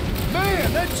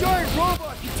 Man, that giant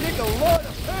robot can take a lot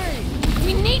of pain.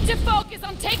 We need to focus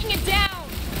on taking it down.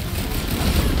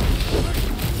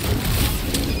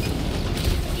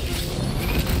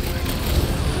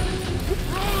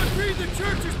 We're all agreed the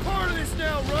church is part of this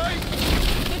now, right?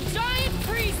 The giant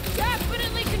priest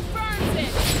definitely confirms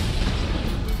it.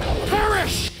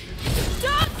 Perish!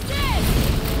 Stop this!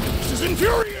 This is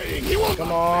infuriating! He won't.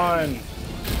 Come on.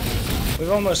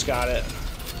 We've almost got it.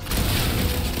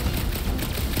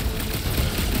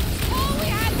 All we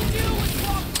had to do was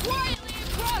walk quietly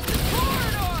across the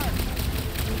corridor.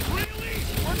 Really?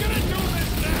 We're gonna do this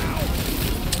now.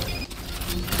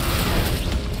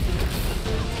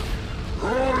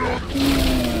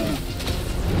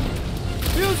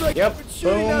 Feels like Yep, I've been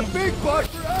shooting boom. that big buck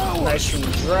for hours. Nice from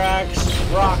Drax,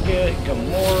 Rocket,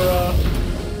 Gamora,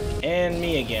 and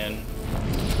me again.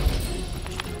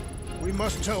 We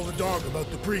must tell the dog about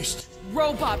the priest.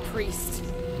 Robot priest.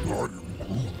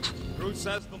 Groot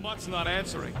says the mutt's not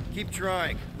answering. Keep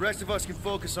trying. The rest of us can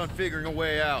focus on figuring a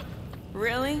way out.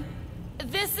 Really?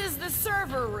 This is the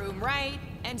server room, right?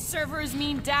 And servers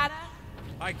mean data?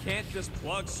 I can't just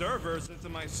plug servers into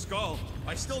my skull.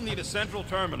 I still need a central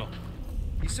terminal.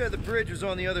 He said the bridge was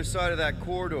on the other side of that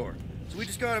corridor. So we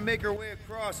just gotta make our way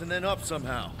across and then up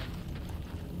somehow.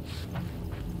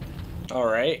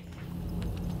 Alright.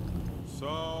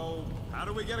 So, how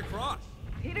do we get across?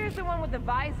 Peter's the one with the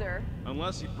visor.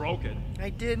 Unless he broke it. I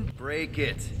didn't break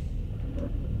it.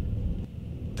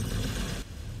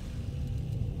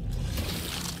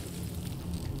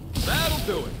 That'll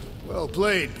do it. Well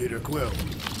played, Peter Quill.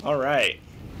 Alright.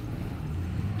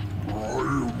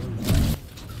 How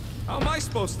am I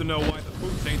supposed to know why the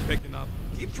boots ain't picking up?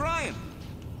 Keep trying.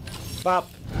 Bop.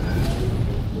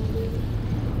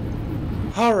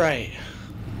 Alright.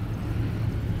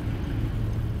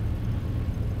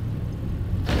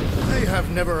 I have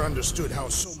never understood how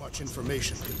so much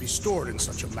information could be stored in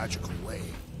such a magical way.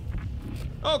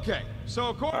 Okay, so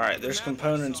according Alright, to the there's map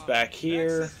components I saw, back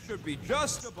here. Nexus should be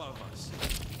just above us.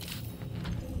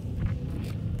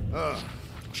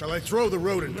 Shall I throw the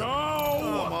rodent? No!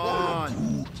 Come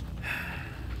on.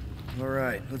 All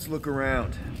right, let's look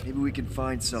around. Maybe we can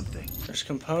find something. There's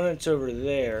components over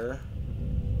there.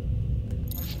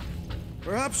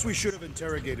 Perhaps we should have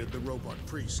interrogated the robot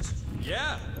priest.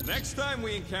 Yeah, next time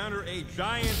we encounter a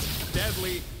giant,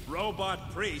 deadly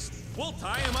robot priest, we'll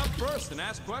tie him up first and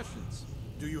ask questions.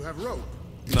 Do you have rope?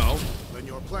 No. Then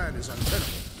your plan is untenable.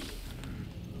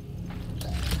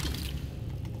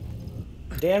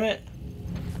 Damn it.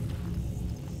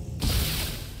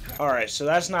 Alright, so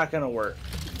that's not gonna work.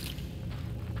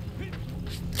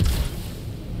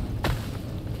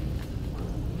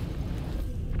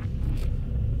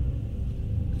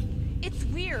 It's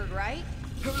weird, right?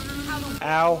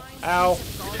 Ow, ow.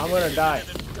 I'm gonna die.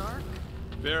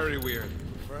 Very weird.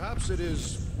 Perhaps it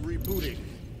is rebooting.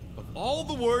 Of all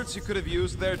the words you could have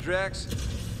used there, Drax,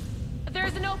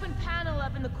 There's an open panel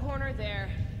up in the corner there.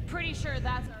 Pretty sure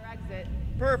that's our exit.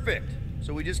 Perfect.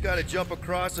 So we just gotta jump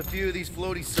across a few of these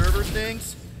floaty server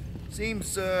things?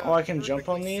 Seems, Oh, I can jump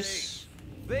on these?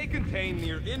 They contain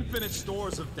near infinite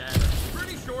stores of data.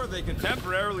 Pretty sure they can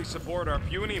temporarily support our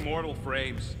puny mortal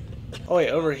frames. Oh wait,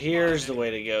 over here's the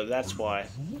way to go. That's why.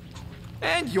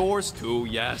 And yours too,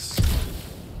 yes.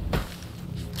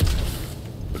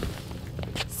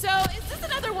 So, is this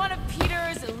another one of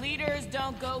Peter's leaders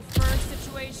don't go first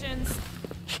situations?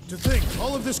 To think,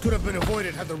 all of this could have been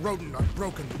avoided had the rodent not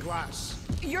broken the glass.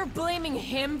 You're blaming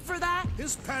him for that?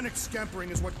 His panicked scampering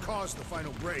is what caused the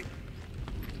final break.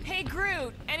 Hey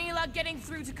Groot, any luck getting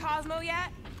through to Cosmo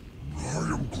yet? I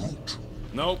am Groot.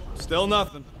 Nope, still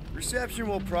nothing. Reception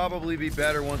will probably be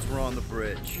better once we're on the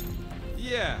bridge.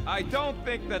 Yeah, I don't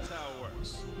think that's how it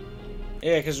works.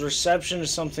 Yeah, because reception is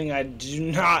something I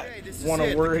do not want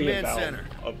to worry about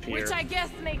up here. Which I guess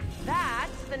makes that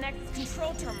the next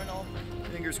control terminal.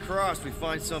 Fingers crossed we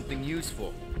find something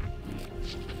useful.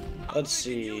 Let's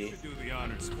see. Do the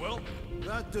honors, Quill.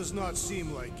 That does not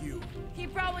seem like you. He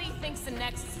probably thinks the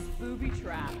Nexus is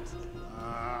booby-trapped.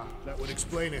 Ah, that would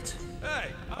explain it.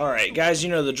 Hey. Alright, guys, you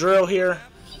know the drill here.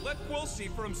 Let Quill see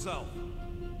for himself.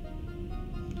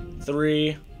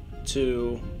 3,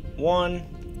 2, 1.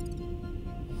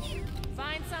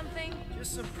 Find something?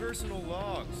 Just some personal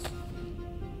logs.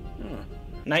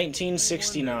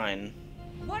 1969.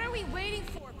 What are we waiting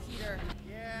for, Peter?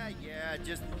 Yeah,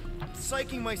 just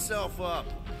psyching myself up.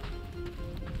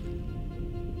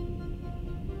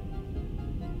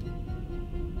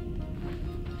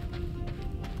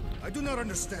 I do not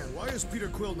understand. Why is Peter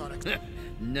Quill not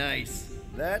Nice.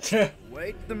 That's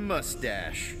quite the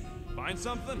mustache. Find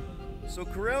something? So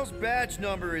Corell's badge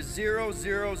number is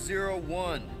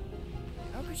 0001.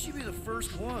 How could she be the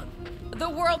first one? The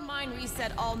World Mind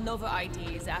reset all Nova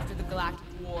IDs after the Galactic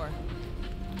War.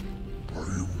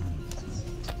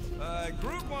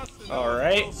 Groot wants to know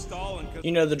Alright.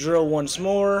 You know the drill once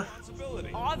more.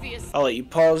 Obviously. I'll let you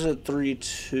pause it. 3,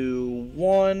 2,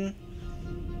 1.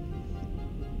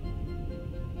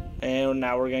 And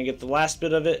now we're going to get the last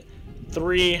bit of it.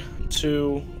 3,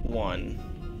 2, 1.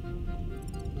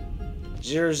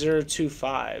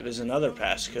 0025 is another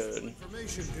passcode.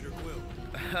 Information, Peter Quill.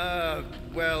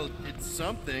 Well, it's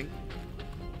something.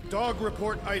 Dog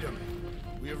report item.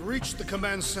 We have reached the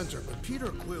command center, but Peter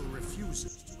Quill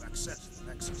refuses to access the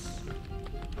Nexus.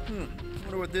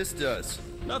 Wonder what this does.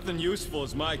 Nothing useful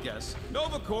is my guess.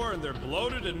 Nova Corps and their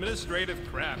bloated administrative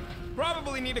crap.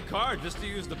 Probably need a card just to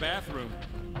use the bathroom.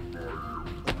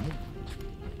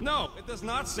 No, it does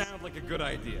not sound like a good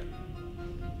idea.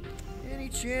 Any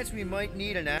chance we might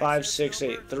need an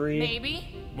 5683. Maybe.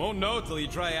 Won't know till you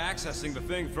try accessing the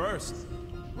thing first.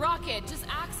 Rocket, just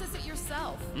access it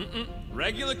yourself.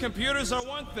 Regular computers are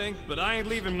one thing, but I ain't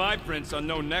leaving my prints on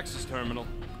no Nexus terminal.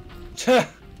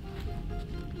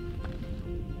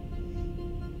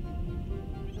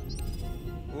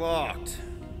 Locked.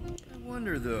 I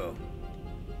wonder though.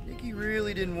 Nikki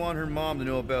really didn't want her mom to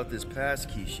know about this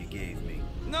passkey she gave me.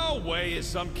 No way is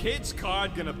some kid's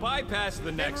card gonna bypass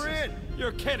the Nexus. We're in.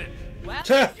 You're kidding. What?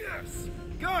 Yes!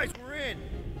 Guys, we're in!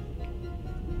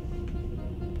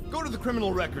 Go to the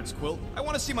criminal records, Quill. I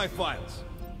want to see my files.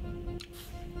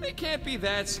 They can't be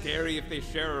that scary if they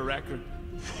share a record.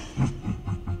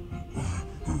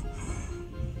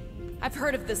 I've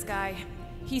heard of this guy.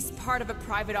 He's part of a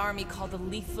private army called the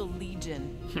Lethal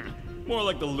Legion. More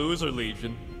like the Loser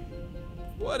Legion.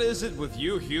 What is it with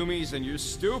you Humies and your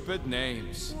stupid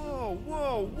names?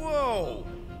 Whoa!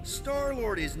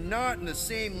 Star-Lord is not in the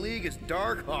same league as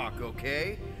Darkhawk,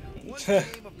 okay? One's the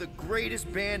name of the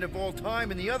greatest band of all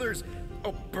time, and the other's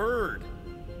a bird.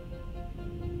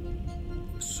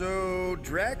 So,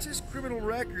 Drax's criminal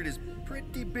record is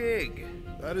pretty big.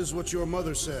 That is what your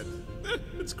mother said.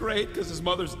 It's great, because his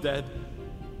mother's dead.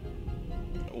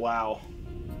 Wow.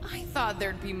 I thought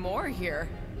there'd be more here.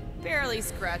 Barely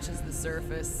scratches the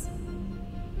surface.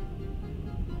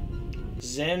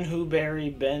 Zen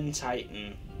Huberry Ben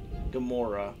Titan.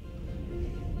 Gamora.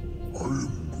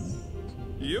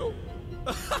 You?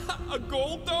 A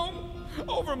gold dome?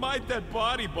 Over my dead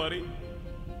body, buddy.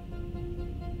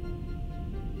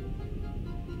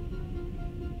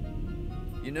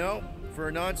 You know, for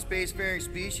a non-spacefaring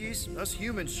species, us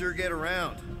humans sure get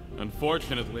around.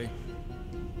 Unfortunately.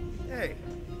 Hey,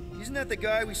 isn't that the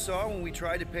guy we saw when we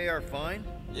tried to pay our fine?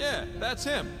 Yeah, that's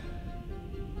him.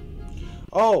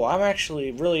 Oh, I'm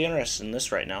actually really interested in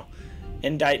this right now.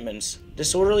 Indictments.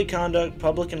 Disorderly conduct,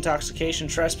 public intoxication,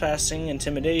 trespassing,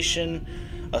 intimidation,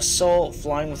 assault,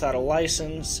 flying without a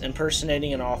license,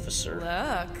 impersonating an officer.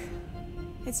 Look.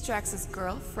 It's Drax's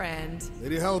girlfriend.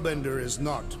 Lady Hellbender is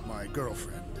not my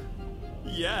girlfriend.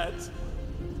 Yet.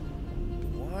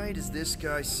 Why does this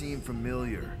guy seem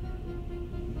familiar?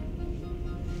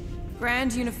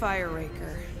 Grand Unifier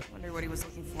Raker. Wonder exactly what he was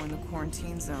looking for in the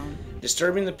quarantine zone.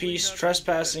 Disturbing the peace,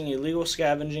 trespassing, illegal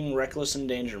scavenging, reckless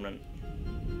endangerment.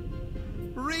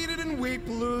 Read it and weep,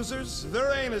 losers.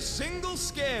 There ain't a single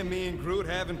scam me and Groot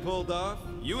haven't pulled off.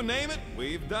 You name it,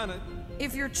 we've done it.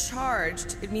 If you're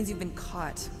charged, it means you've been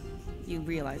caught. You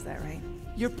realize that, right?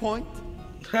 Your point?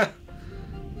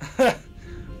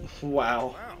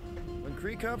 Wow. When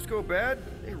Kree cops go bad,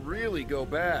 they really go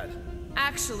bad.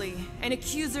 Actually, an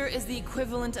accuser is the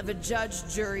equivalent of a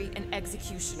judge, jury, and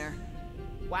executioner.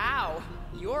 Wow,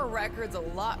 your record's a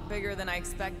lot bigger than I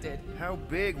expected. How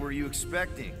big were you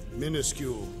expecting?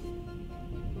 Minuscule.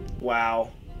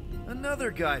 Wow.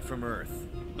 Another guy from Earth.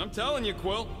 I'm telling you,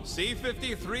 Quill,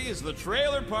 C-53 is the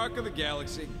trailer park of the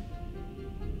galaxy.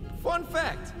 Fun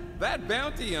fact, that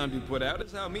bounty Yondu put out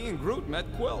is how me and Groot met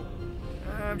Quill.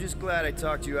 I'm just glad I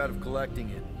talked you out of collecting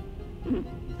it.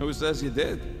 Who says you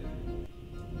did?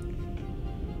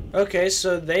 Okay,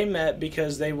 so they met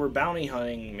because they were bounty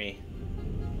hunting me.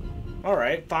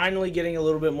 Alright, finally getting a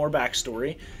little bit more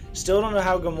backstory. Still don't know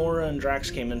how Gamora and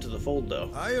Drax came into the fold, though.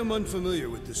 I am unfamiliar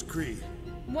with this Kree.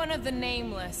 One of the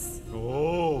Nameless.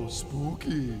 Oh,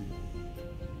 spooky.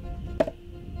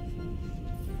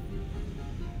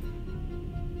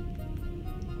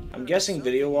 I'm guessing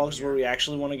video logs is where we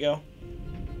actually want to go.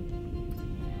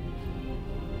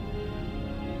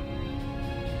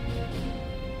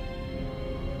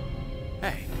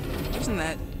 Hey, isn't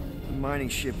that... The mining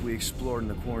ship we explored in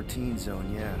the quarantine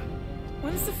zone, yeah.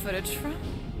 When's the footage from?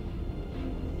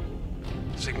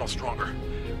 Signal stronger.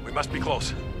 We must be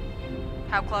close.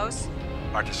 How close?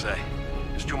 Hard to say.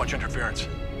 There's too much interference.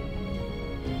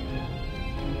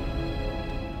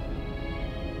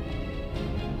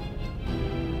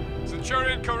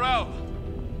 Centurion Corral.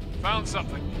 Found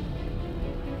something.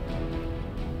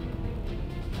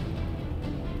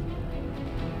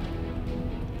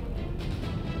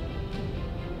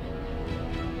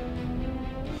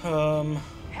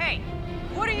 Hey,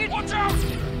 what are you... Watch out!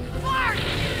 Clark!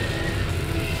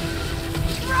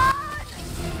 Run!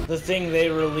 The thing they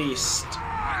released.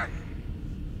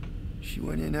 She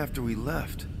went in after we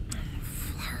left.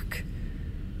 Flark.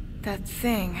 That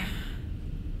thing.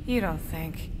 You don't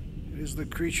think. It is the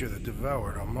creature that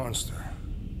devoured our monster.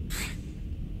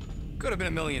 Could have been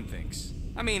a million things.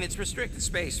 I mean, it's restricted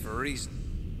space for a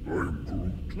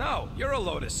reason. No, you're a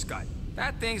Lotus Scud.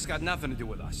 That thing's got nothing to do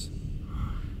with us.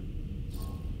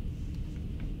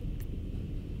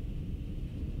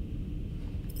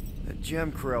 That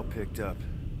gem Corral picked up.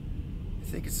 I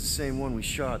think it's the same one we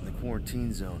shot in the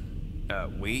quarantine zone.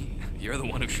 We? You're the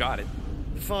one who shot it.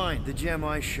 Fine, the gem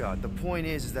I shot. The point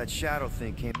is that shadow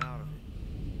thing came out of it.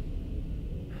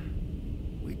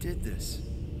 We did this.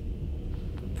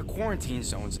 The quarantine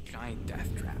zone's a giant death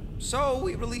trap. So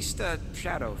we released a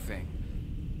shadow thing.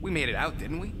 We made it out,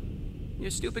 didn't we?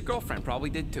 Your stupid girlfriend probably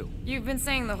did too. You've been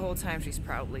saying the whole time she's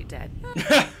probably dead.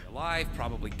 Alive,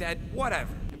 probably dead,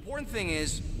 whatever. Important thing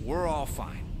is, we're all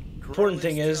fine. Important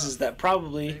thing is that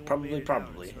probably. I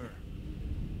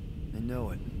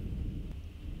know it.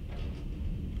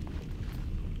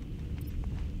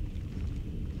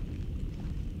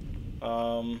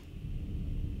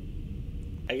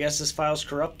 I guess this file's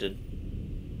corrupted.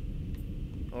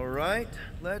 All right,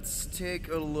 let's take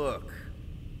a look.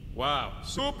 Wow,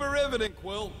 super riveting,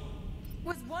 Quill.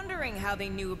 Was wondering how they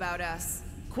knew about us.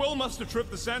 Quill must have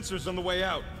tripped the sensors on the way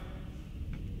out.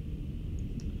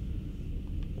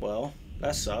 Well,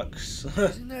 that sucks.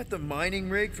 Isn't that the mining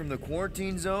rig from the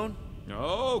quarantine zone?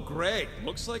 Oh, great.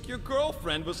 Looks like your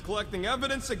girlfriend was collecting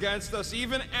evidence against us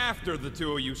even after the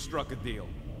two of you struck a deal.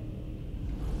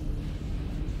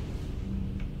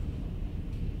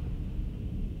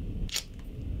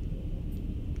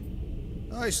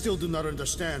 I still do not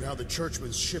understand how the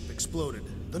Churchman's ship exploded.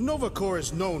 The Nova Corps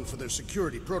is known for their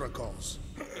security protocols.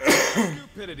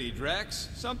 Stupidity, Drax.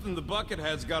 Something the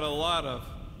Bucketheads got a lot of.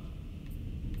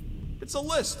 It's a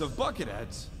list of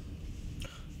Bucketheads.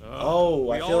 Oh,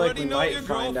 I feel like we know might your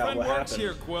find out girlfriend what works happened.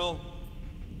 here, Quill.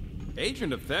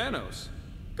 Agent of Thanos.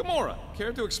 Gamora,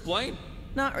 care to explain?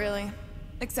 Not really.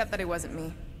 Except that it wasn't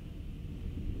me.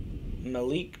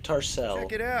 Malik Tarcell.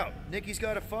 Check it out. Nikki's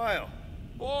got a file.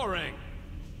 Boring.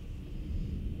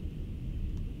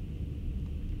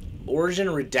 Origin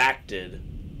redacted.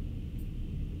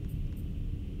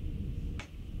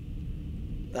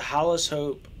 The Hollis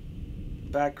Hope.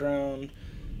 Background.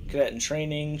 Cadet in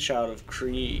training. Child of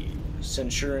Kree.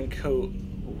 Centurion Coat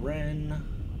Ren.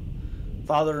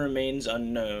 Father remains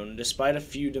unknown. Despite a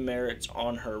few demerits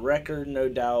on her record, no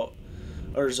doubt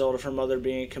a result of her mother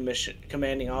being a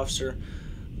commanding officer.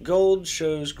 Gold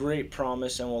shows great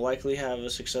promise and will likely have a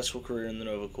successful career in the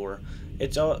Nova Corps.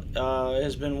 It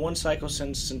has been one cycle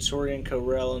since Centurion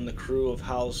Corell and the crew of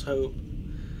Howl's Hope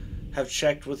have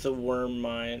checked with the World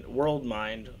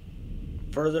Mind.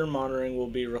 Further monitoring will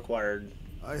be required.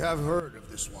 I have heard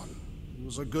of this one. He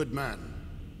was a good man.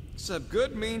 Except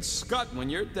good means scut when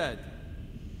you're dead.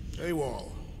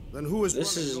 AWOL. Then who is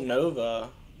this? Is Nova?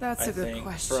 That's a good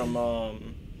question.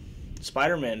 From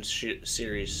Spider-Man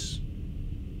series.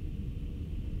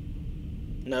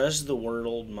 No, this is the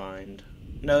World Mind.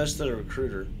 No, this is the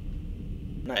Recruiter,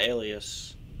 not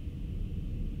Alias.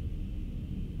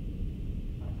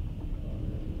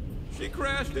 She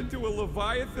crashed into a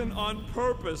Leviathan on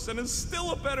purpose and is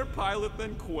still a better pilot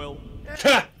than Quill.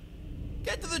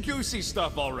 Get to the juicy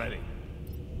stuff already.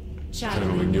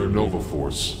 Channeling your Nova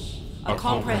Force. A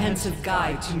comprehensive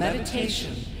guide to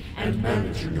meditation and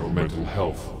managing your mental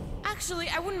health. Actually,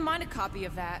 I wouldn't mind a copy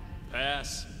of that.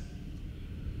 Pass.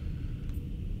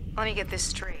 Let me get this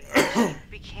straight.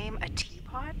 Became a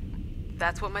teapot?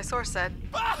 That's what my source said.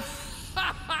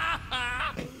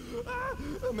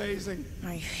 Amazing.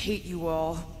 I hate you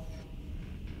all.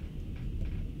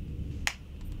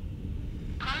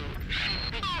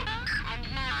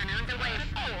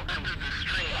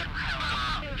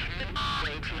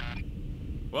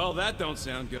 Well, that don't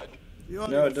sound good.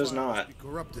 No, it does not.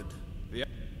 Corrupted. Yeah.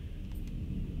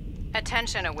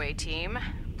 Attention, away team.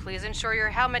 Please ensure your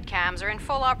helmet cams are in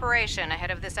full operation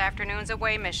ahead of this afternoon's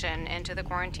away mission into the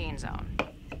quarantine zone.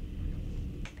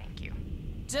 Thank you.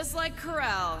 Just like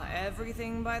Corell,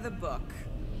 everything by the book.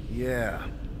 Yeah.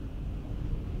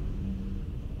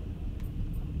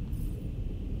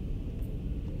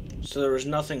 So there was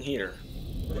nothing here.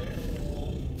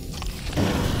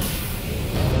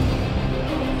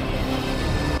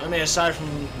 I mean, aside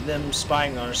from them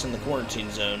spying on us in the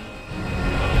quarantine zone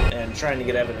and trying to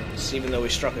get evidence, even though we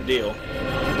struck a deal.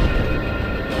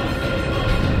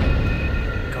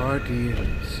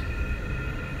 Guardians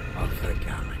of the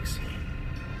Galaxy.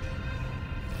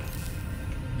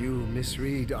 You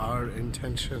misread our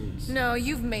intentions. No,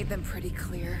 you've made them pretty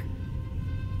clear.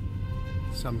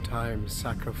 Sometimes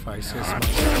sacrifices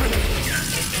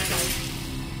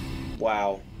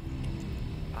Wow.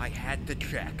 I had to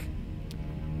check.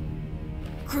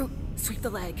 Groot, sweep the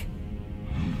leg.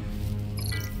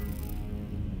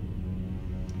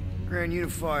 Grand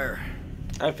Unifier.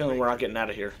 I have a feeling we're not getting out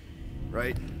of here.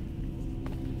 Right?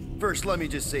 First, let me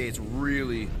just say it's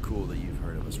really cool that you've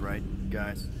heard of us, right,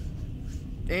 guys?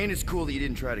 And it's cool that you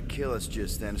didn't try to kill us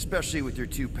just then, especially with your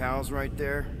two pals right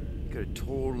there. You could have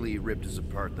totally ripped us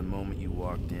apart the moment you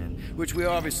walked in, which we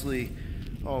obviously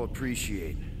all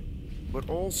appreciate. But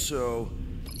also,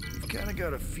 we've kind of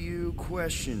got a few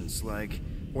questions, like...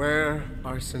 Where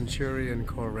are Centurion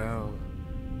Corell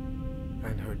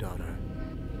and her daughter?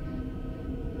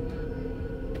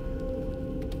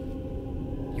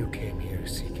 You came here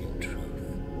seeking truth.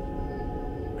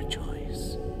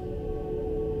 Rejoice.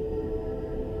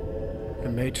 The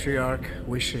matriarch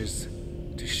wishes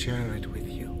to share it with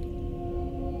you.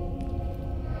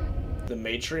 The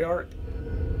matriarch?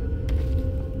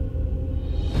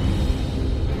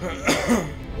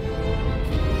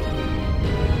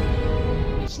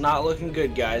 It's not looking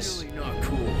good, guys. Really not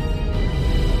cool.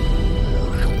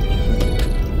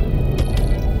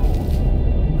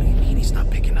 What do you mean he's not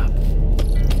picking up?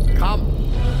 Come!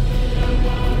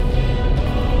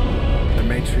 The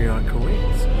matriarch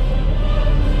awaits.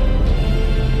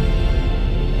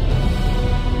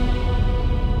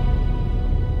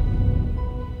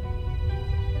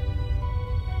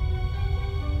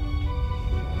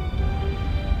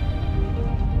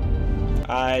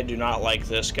 I do not like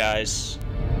this, guys.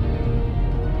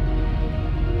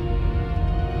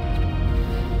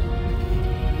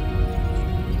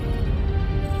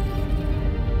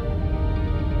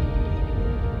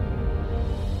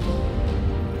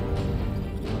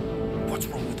 What's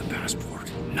wrong with the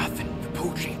passport? Nothing. The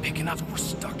pooch ain't picking up. We're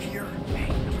stuck here.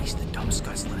 Hey, at least the dumb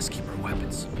scuds let us keep our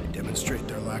weapons. Demonstrate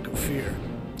their lack of fear.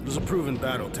 It was a proven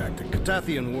battle tactic.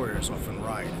 Catathian warriors often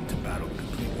ride into battle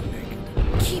completely naked.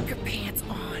 Keep your pants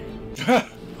on.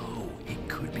 Oh, it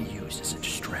could be used as a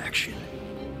distraction.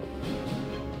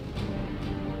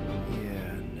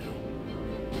 Yeah, no.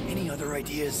 Any other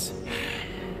ideas?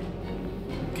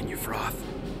 Can you froth?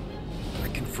 I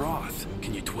can froth.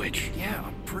 Can you twitch? Yeah,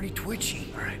 I'm pretty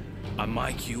twitchy. All right. On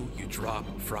my cue, you drop,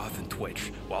 froth, and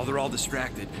twitch. While they're all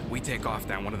distracted, we take off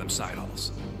down one of them side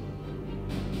halls.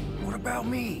 What about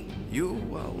me? You,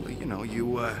 well, you know,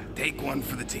 you, take one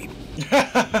for the team.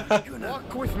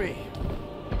 Walk with me.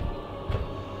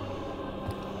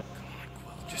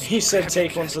 He said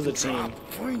take one for the team.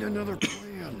 Find another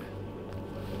plan.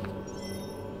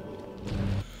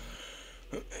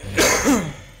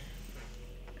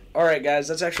 Alright guys,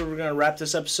 that's actually where we're going to wrap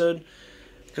this episode,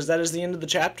 because that is the end of the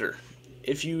chapter.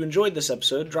 If you enjoyed this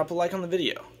episode, drop a like on the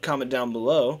video. Comment down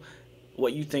below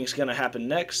what you think is going to happen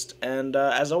next. And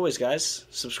as always guys,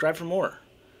 subscribe for more.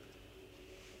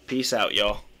 Peace out,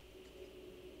 y'all.